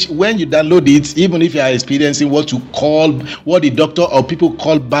message, when you download it, even if you are experiencing what the doctor or people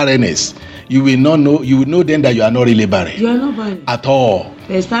call barrenness, you will know then that you are not really barren. You are not barren at all.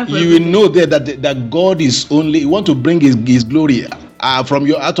 There's time for you will know that God is only, he want to bring his glory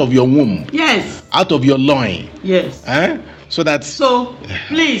from out of your womb. Yes. Out of your loin. Yes. So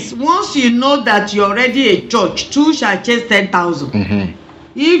please, once you know that you're already a church, 2 shall chase 10,000. Mm-hmm.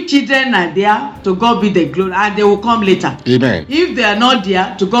 If children are there, to God be the glory, and they will come later. Amen. If they are not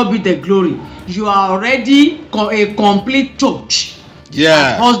there, to God be the glory. You are already a complete church.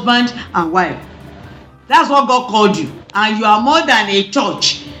 Yeah. As husband and wife. That's what God called you. And you are more than a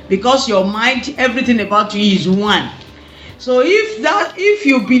church, because your mind, everything about you is one. So if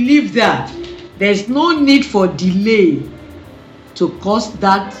you believe that, there's no need for delay to cause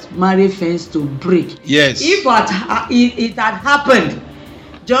that marriage fence to break. Yes. If it had happened,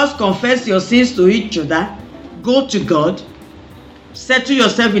 just confess your sins to each other, go to God, settle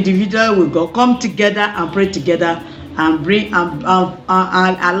yourself individually with God, come together and pray together, and bring and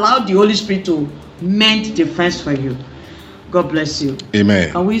allow the Holy Spirit to mend the fence for you. God bless you.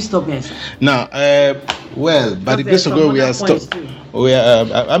 Amen. Can we stop here, sir? Now, by the grace of God, we are stopped.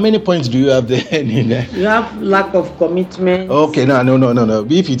 How many points do you have there? You have lack of commitment. Okay, no.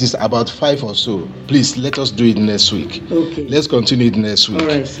 If it is about 5 or so, please let us do it next week. Okay. Let's continue it next week. All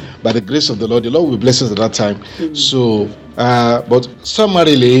right, sir. By the grace of the Lord will bless us at that time. So, but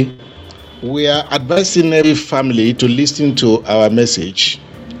summarily, we are advising every family to listen to our message,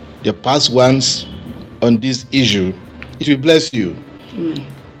 the past ones on this issue. It will bless you.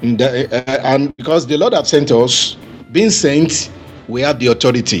 And because the Lord has sent us, being sent, we have the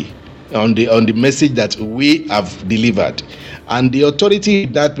authority on the message that we have delivered. And the authority,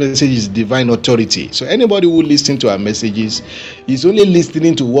 that message is divine authority. So anybody who listens to our messages is only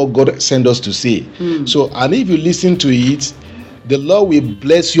listening to what God sent us to say. So, and if you listen to it, the Lord will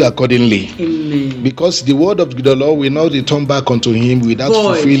bless you accordingly. Amen. Because the word of the Lord will not return back unto him without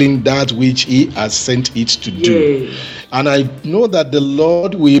fulfilling that which he has sent it to do. And I know that the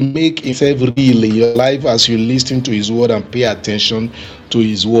Lord will make himself real in your life as you listen to his word and pay attention to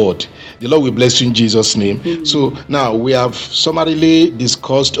his word. The Lord will bless you in Jesus' name. Mm-hmm. So now we have summarily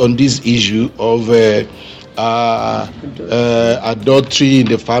discussed on this issue of adultery in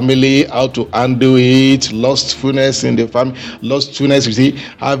the family, how to handle it, lustfulness in the family. Lustfulness, you see,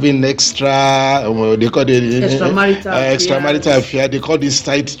 having extra, they call it extramarital affair. They call these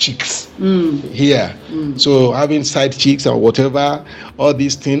side chicks here. So having side chicks or whatever, all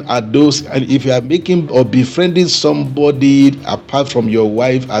these things are those. And if you are making or befriending somebody apart from your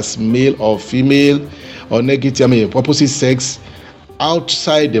wife as male or female or negative, opposite sex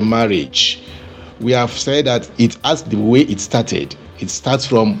outside the marriage, we have said that it has the way it started. It starts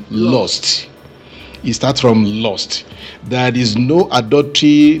from lust. It starts from lust. There is no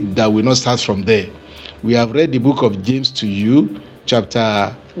adultery that will not start from there. We have read the book of James to you,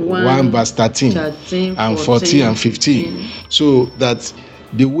 chapter 1 verse 13 and 14 and 15. So that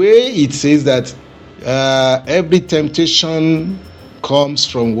the way it says that every temptation comes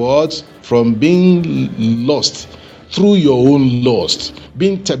from what? From being lost through your own lust.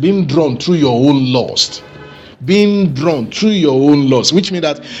 Being drawn through your own lust. Being drawn through your own lust. Which means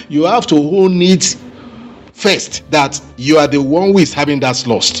that you have to own it first, that you are the one who is having that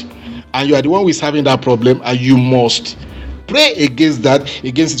lust. And you are the one who is having that problem, and you must pray against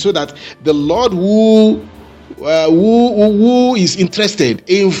it, so that the Lord who is interested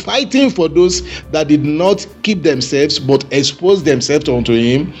in fighting for those that did not keep themselves but expose themselves unto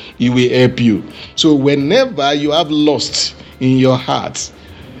him, he will help you. So whenever you have lust in your heart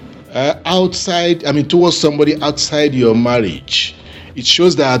towards somebody outside your marriage, it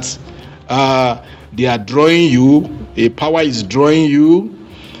shows that they are drawing you, a power is drawing you,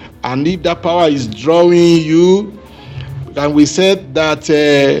 and if that power is drawing you, and we said that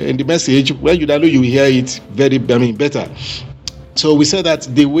in the message, when you download, you will hear it better. So we said that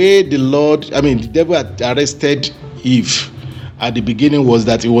the way the devil had arrested Eve at the beginning was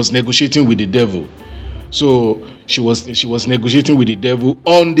that he was negotiating with the devil. So she was negotiating with the devil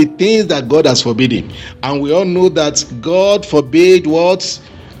on the things that God has forbidden. And we all know that God forbade what?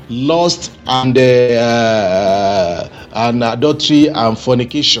 Lust and adultery and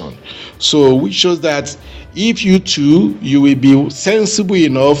fornication. So which shows that if you will be sensible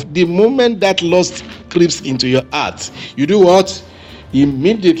enough, the moment that lust creeps into your heart, you do what?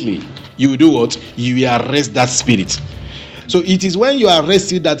 Immediately you will do what? You will arrest that spirit. So it is when you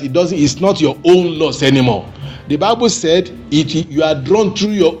arrest it that it's not your own lust anymore. The Bible said you are drawn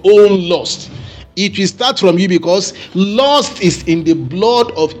through your own lust. It will start from you, because lust is in the blood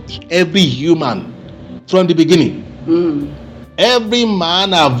of every human from the beginning. every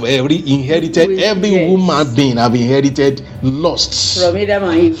man have inherited, every Yes. woman being have inherited lusts From Adam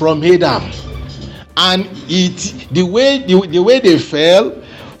and Eve. from Adam. And the way they fell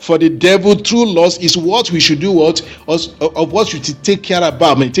for the devil through lust is what we should do, what we should take care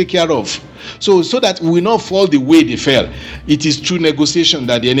of. So that we will not fall the way they fell. It is through negotiation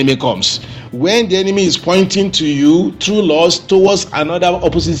that the enemy comes. When the enemy is pointing to you through lust towards another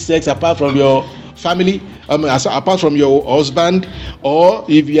opposite sex apart from your family, apart from your husband, or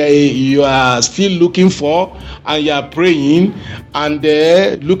if you are still looking for and you are praying and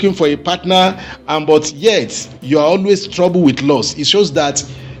looking for a partner, but yet you are always troubled with lust, it shows that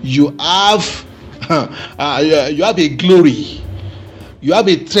you have a glory, you have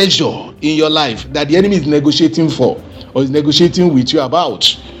a treasure in your life that the enemy is negotiating for or is negotiating with you about.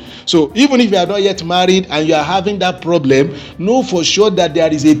 So even if you are not yet married and you are having that problem, know for sure that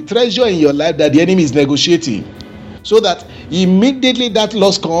there is a treasure in your life that the enemy is negotiating, so that immediately that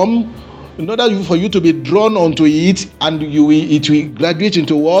loss come, in order for you to be drawn onto it, and it will graduate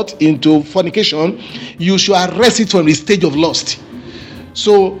into what? Into fornication. You should arrest it from the stage of lust.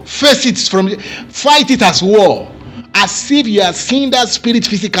 So fight it as war, as if you are seeing that spirit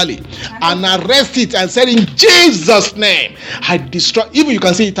physically, and arrest it and say, in Jesus' name, I destroy. Even you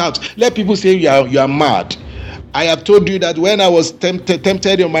can say it out. Let people say you are mad. I have told you that when I was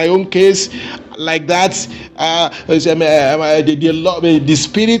tempted in my own case like that, the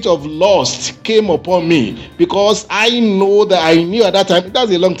spirit of lust came upon me, because I knew at that time,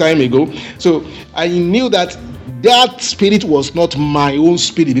 that's a long time ago, so I knew that spirit was not my own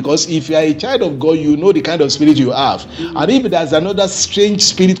spirit, because if you are a child of God, you know the kind of spirit you have. And if there's another strange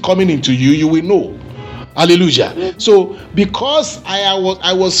spirit coming into you, you will know. Hallelujah. So because I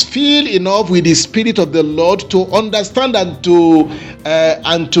was filled enough with the spirit of the Lord to understand and to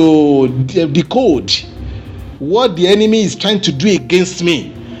decode what the enemy is trying to do against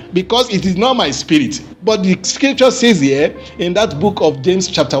me, because it is not my spirit. But the scripture says here in that book of James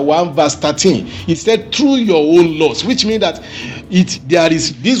chapter 1 verse 13, it said through your own lust, which means that there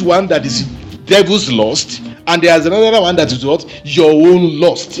is this one that is devil's lust, and there is another one that is what? Your own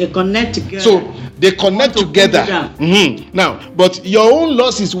lust. They connect together. So they connect together. Now, but your own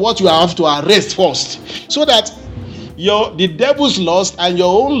lust is what you have to arrest first, so that the devil's lust and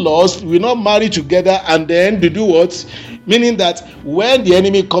your own lust will not marry together and then they do what? Meaning that when the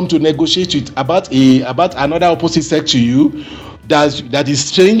enemy come to negotiate about another opposite sex to you, that is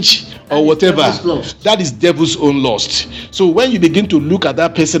strange or whatever, that is devil's own lust. So when you begin to look at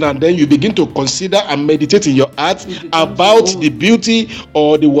that person and then you begin to consider and meditate in your heart about the beauty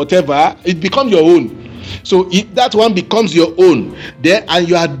or the whatever, it becomes your own. So that one becomes your own there, and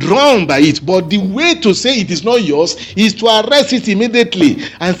you are drawn by it. But the way to say it is not yours is to arrest it immediately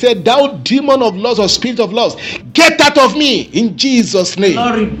and say, thou demon of lust or spirit of lust, get out of me in Jesus' name. The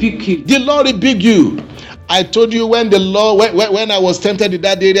Lord rebuke you. The Lord rebuke you. I told you when I was tempted in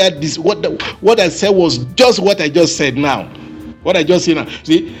that area, what I said was just what I just said now. What I just said now.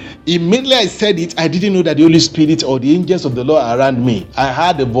 See, immediately I said it, I didn't know that the Holy Spirit or the angels of the Lord are around me. I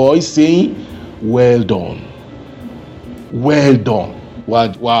heard a voice saying, well done. Well done.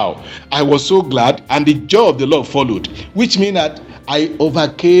 Wow. I was so glad, and the joy of the Lord followed, which means that I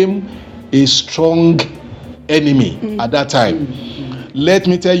overcame a strong enemy at that time. Let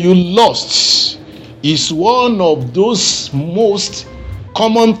me tell you, lust is one of those most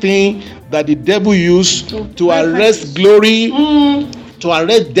common things that the devil used to arrest glory, to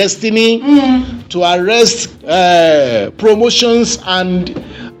arrest destiny, to arrest promotions and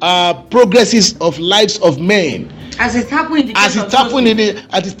progresses of lives of men. As it happened in the case in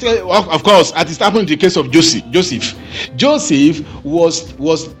the case of Joseph. Joseph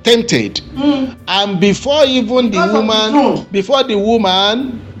was tempted, and before the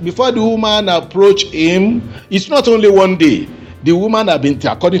woman approached him, it's not only one day. The woman had been,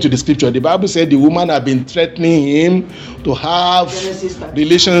 according to the scripture, the Bible said the woman had been threatening him to have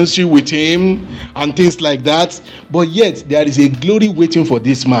relationship with him and things like that. But yet there is a glory waiting for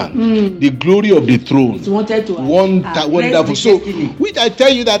this man, the glory of the throne. He wanted to wonderful. So, which I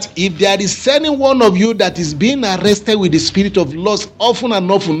tell you that if there is any one of you that is being arrested with the spirit of lust, often and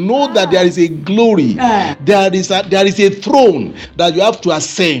often, know that there is a glory, there is a throne that you have to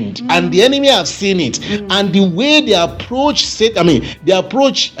ascend, and the enemy have seen it, and the way they approach Satan. They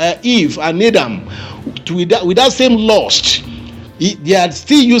approach Eve and Adam with that same lust.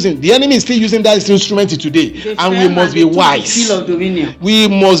 The enemy is still using that instrument today, and we must be wise. We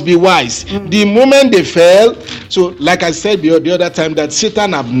must be wise. The moment they fell, so like I said the other time, that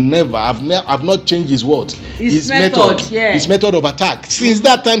Satan have not changed his what? His method. His method of attack. Since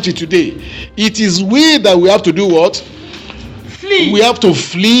that time to today, it is we that we have to do what? flee. We have to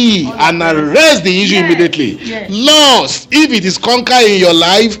flee and arrest the issue immediately. Yes. Lust, if it is conquered in your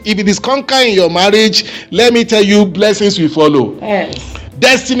life, if it is conquered in your marriage, let me tell you, blessings will follow. Yes.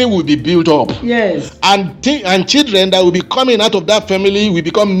 Destiny will be built up. Yes. And children that will be coming out of that family will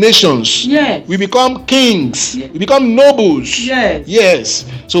become nations. Yes. We become kings. Yes. We become nobles. Yes. Yes.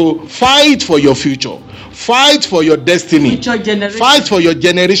 So fight for your future. Fight for your destiny. Future generation. Fight for your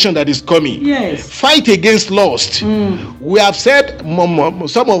generation that is coming. Yes. Fight against lust. We have said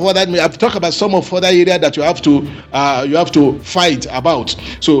some of other. I've talked about some of other areas that you have to fight about.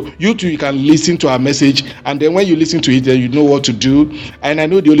 So you too, you can listen to our message, and then when you listen to it, then you know what to do. And I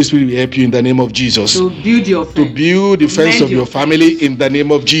know the Holy Spirit will help you in the name of Jesus. To build your fence. To build the fence of your family in the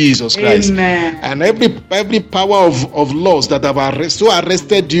name of Jesus Christ. Amen. And every power of laws that have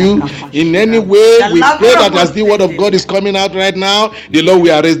arrested you in any way, we pray that as the word of God is coming out right now, the Lord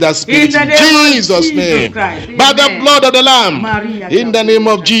will arrest that spirit in Jesus' name. By the blood of the Lamb, in the name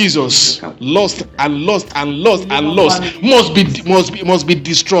of Jesus, lust must be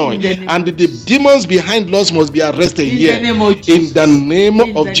destroyed, and the demons behind lust must be arrested here in the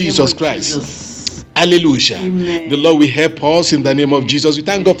name of Jesus Christ. Hallelujah. Amen. The Lord will help us in the name of Jesus. We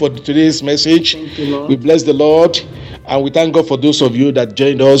thank God for today's message. We bless the Lord. And we thank God for those of you that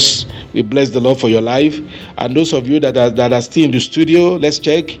joined us. We bless the Lord for your life. And those of you that are still in the studio, let's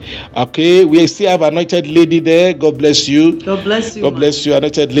check. Okay, we still have anointed lady there. God bless you. God bless you. God bless you,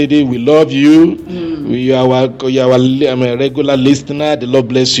 anointed lady. We love you. You are our regular listener. The Lord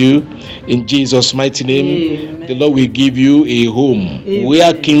bless you. In Jesus' mighty name, amen. The Lord will give you a home. Amen.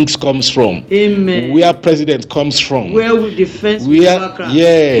 Where kings comes from. Amen. Where president comes from. Where we defend.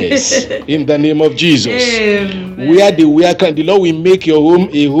 Yes. In the name of Jesus. Amen. Where the Lord will make your home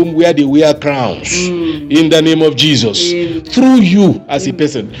a home where they wear crowns. In the name of Jesus. Amen. Through you as a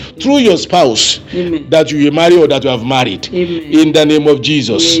person. Through your spouse. Amen. That you will marry or that you have married. Amen. In the name of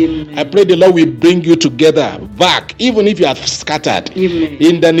Jesus. Amen. I pray the Lord will bring you together back, even if you are scattered. Amen.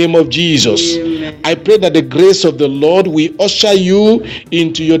 In the name of Jesus. Amen. I pray that the grace of the Lord will usher you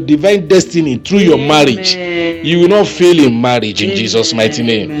into your divine destiny through your marriage. You will not fail in marriage in Jesus' mighty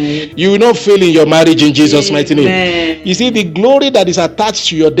name. You will not fail in your marriage in Jesus' mighty name. You see, the glory that is attached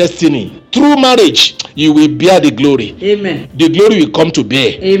to your destiny through marriage, you will bear the glory. Amen. The glory will come to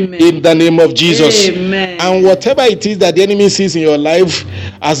bear. Amen. In the name of Jesus. Amen. And whatever it is that the enemy sees in your life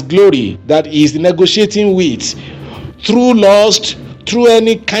as glory that he is negotiating with through lust, through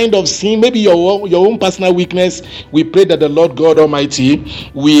any kind of sin, maybe your own personal weakness, we pray that the Lord God Almighty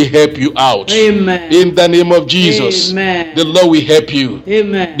will help you out. Amen. In the name of Jesus. Amen. The Lord will help you.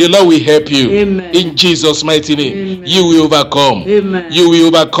 Amen. The Lord will help you. Amen. In Jesus' mighty name. Amen. You will overcome. Amen. You will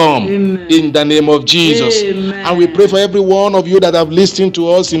overcome. Amen. In the name of Jesus. Amen. And we pray for every one of you that have listened to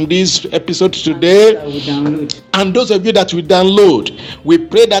us in this episode today, and those of you that will download. We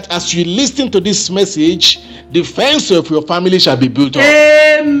pray that as you listen to this message, the fence of your family shall be built up.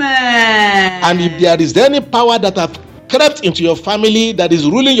 Amen. And if there is any power that have crept into your family, that is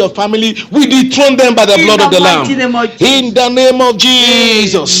ruling your family, we dethrone them by the blood of the Lamb. In the name of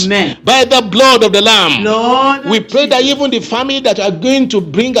Jesus. Amen. By the blood of the Lamb. Lord, we pray that even the family that are going to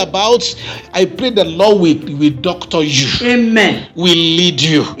bring about, I pray the Lord will doctor you. Amen. Will lead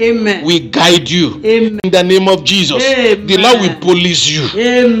you. Amen. Will guide you. Amen. In the name of Jesus. Amen. The Lord will police you.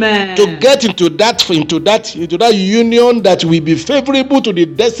 Amen. To get into that union that will be favorable to the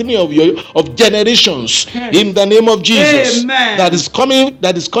destiny of generations. Yes. In the name of Jesus. Amen.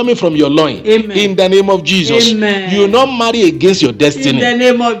 That is coming from your loin. Amen. In the name of Jesus. Amen. You will not marry against your destiny. In the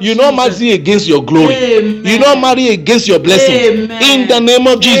name of you will not marry against your glory. Amen. You will not marry against your blessing. Amen. In the name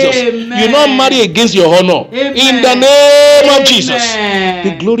of Jesus. Amen. You will not marry against your honor. Amen. In the name of Jesus.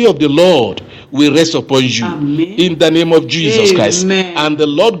 The glory of the Lord will rest upon you. Amen. In the name of Jesus Christ. And the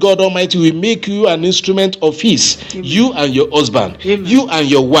Lord God Almighty will make you an instrument of His. Amen. You and your husband. Amen. You and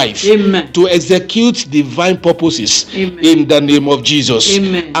your wife. Amen. To execute divine purposes. Amen. In the name of Jesus.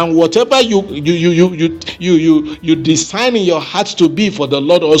 Amen. And whatever you design in your heart to be for the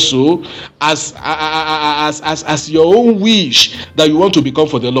Lord also, as your own wish that you want to become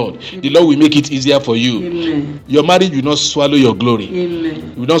for the Lord, the Lord will make it easier for you. Amen. Your marriage will not swallow your glory.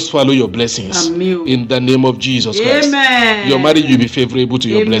 Amen. Will not swallow your blessings. Amen. In the name of Jesus Christ. Amen. Your marriage will be favorable to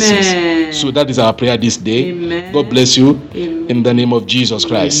your blessings. So that is our prayer this day. Amen. God bless you. Amen. In the name of Jesus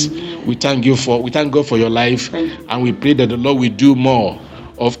Christ. Amen. We thank God for your life, and we pray that the Lord will do more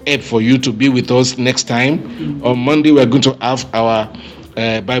of help for you to be with us next time. Amen. On Monday we are going to have our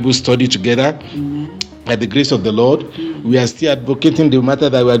Bible study together. Amen. By the grace of the Lord, we are still advocating the matter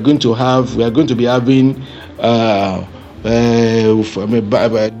that we are going to be having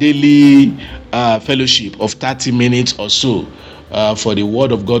daily fellowship of 30 minutes or so. for the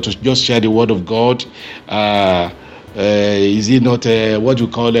word of God, to just share the word of God. Is it not what we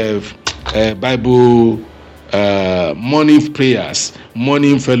call Bible morning prayers,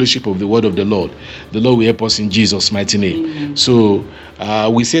 morning fellowship of the word of the Lord? The Lord will help us in Jesus' mighty name. Mm-hmm. So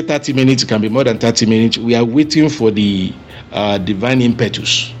we say 30 minutes, it can be more than 30 minutes. We are waiting for the divine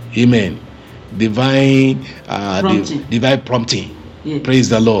impetus. Amen. Divine prompting. Yes. Praise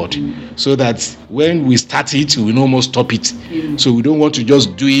the Lord. Mm-hmm. So that when we start it, we no more stop it. Mm-hmm. So we don't want to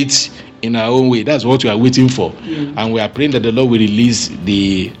just do it in our own way. That's what we are waiting for. Mm-hmm. And we are praying that the Lord will release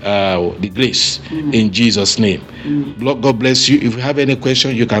the grace in Jesus' name. Mm-hmm. God bless you. If you have any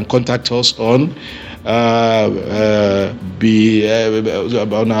question, you can contact us on on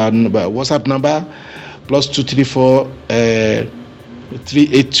our WhatsApp number +234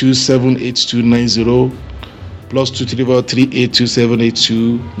 38278290, +234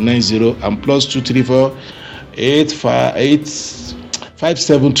 38278290, and +234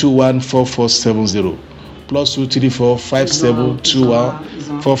 57214470, +234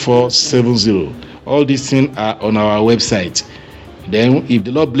 57214470. All these things are on our website. Then, if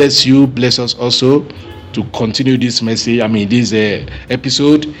the Lord bless you, bless us also to continue this message. This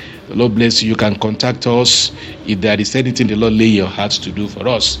episode. The Lord bless you. You can contact us if there is anything the Lord lay your heart to do for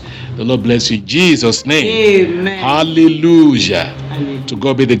us. The Lord bless you in Jesus' name. Amen. Hallelujah. Amen. To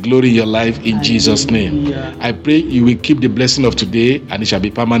God be the glory in your life in Hallelujah. Jesus' name. I pray you will keep the blessing of today, and it shall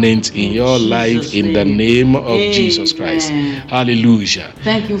be permanent in your Jesus life in the name of Amen. Jesus Christ. Hallelujah.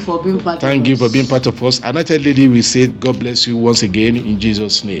 Thank you for being part Thank you for being part of us. Anointed lady, we say God bless you once again in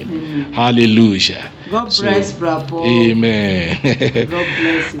Jesus' name. Amen. Hallelujah. God bless, Bravo. Amen. God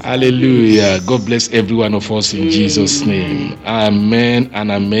bless. Hallelujah. God bless every one of us in Jesus' name. Amen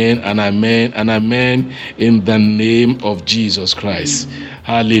and amen and amen and amen in the name of Jesus Christ.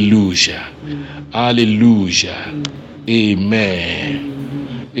 Hallelujah. Hallelujah.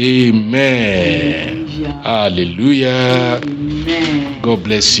 Amen. Amen. Hallelujah. God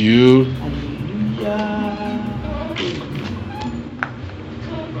bless you.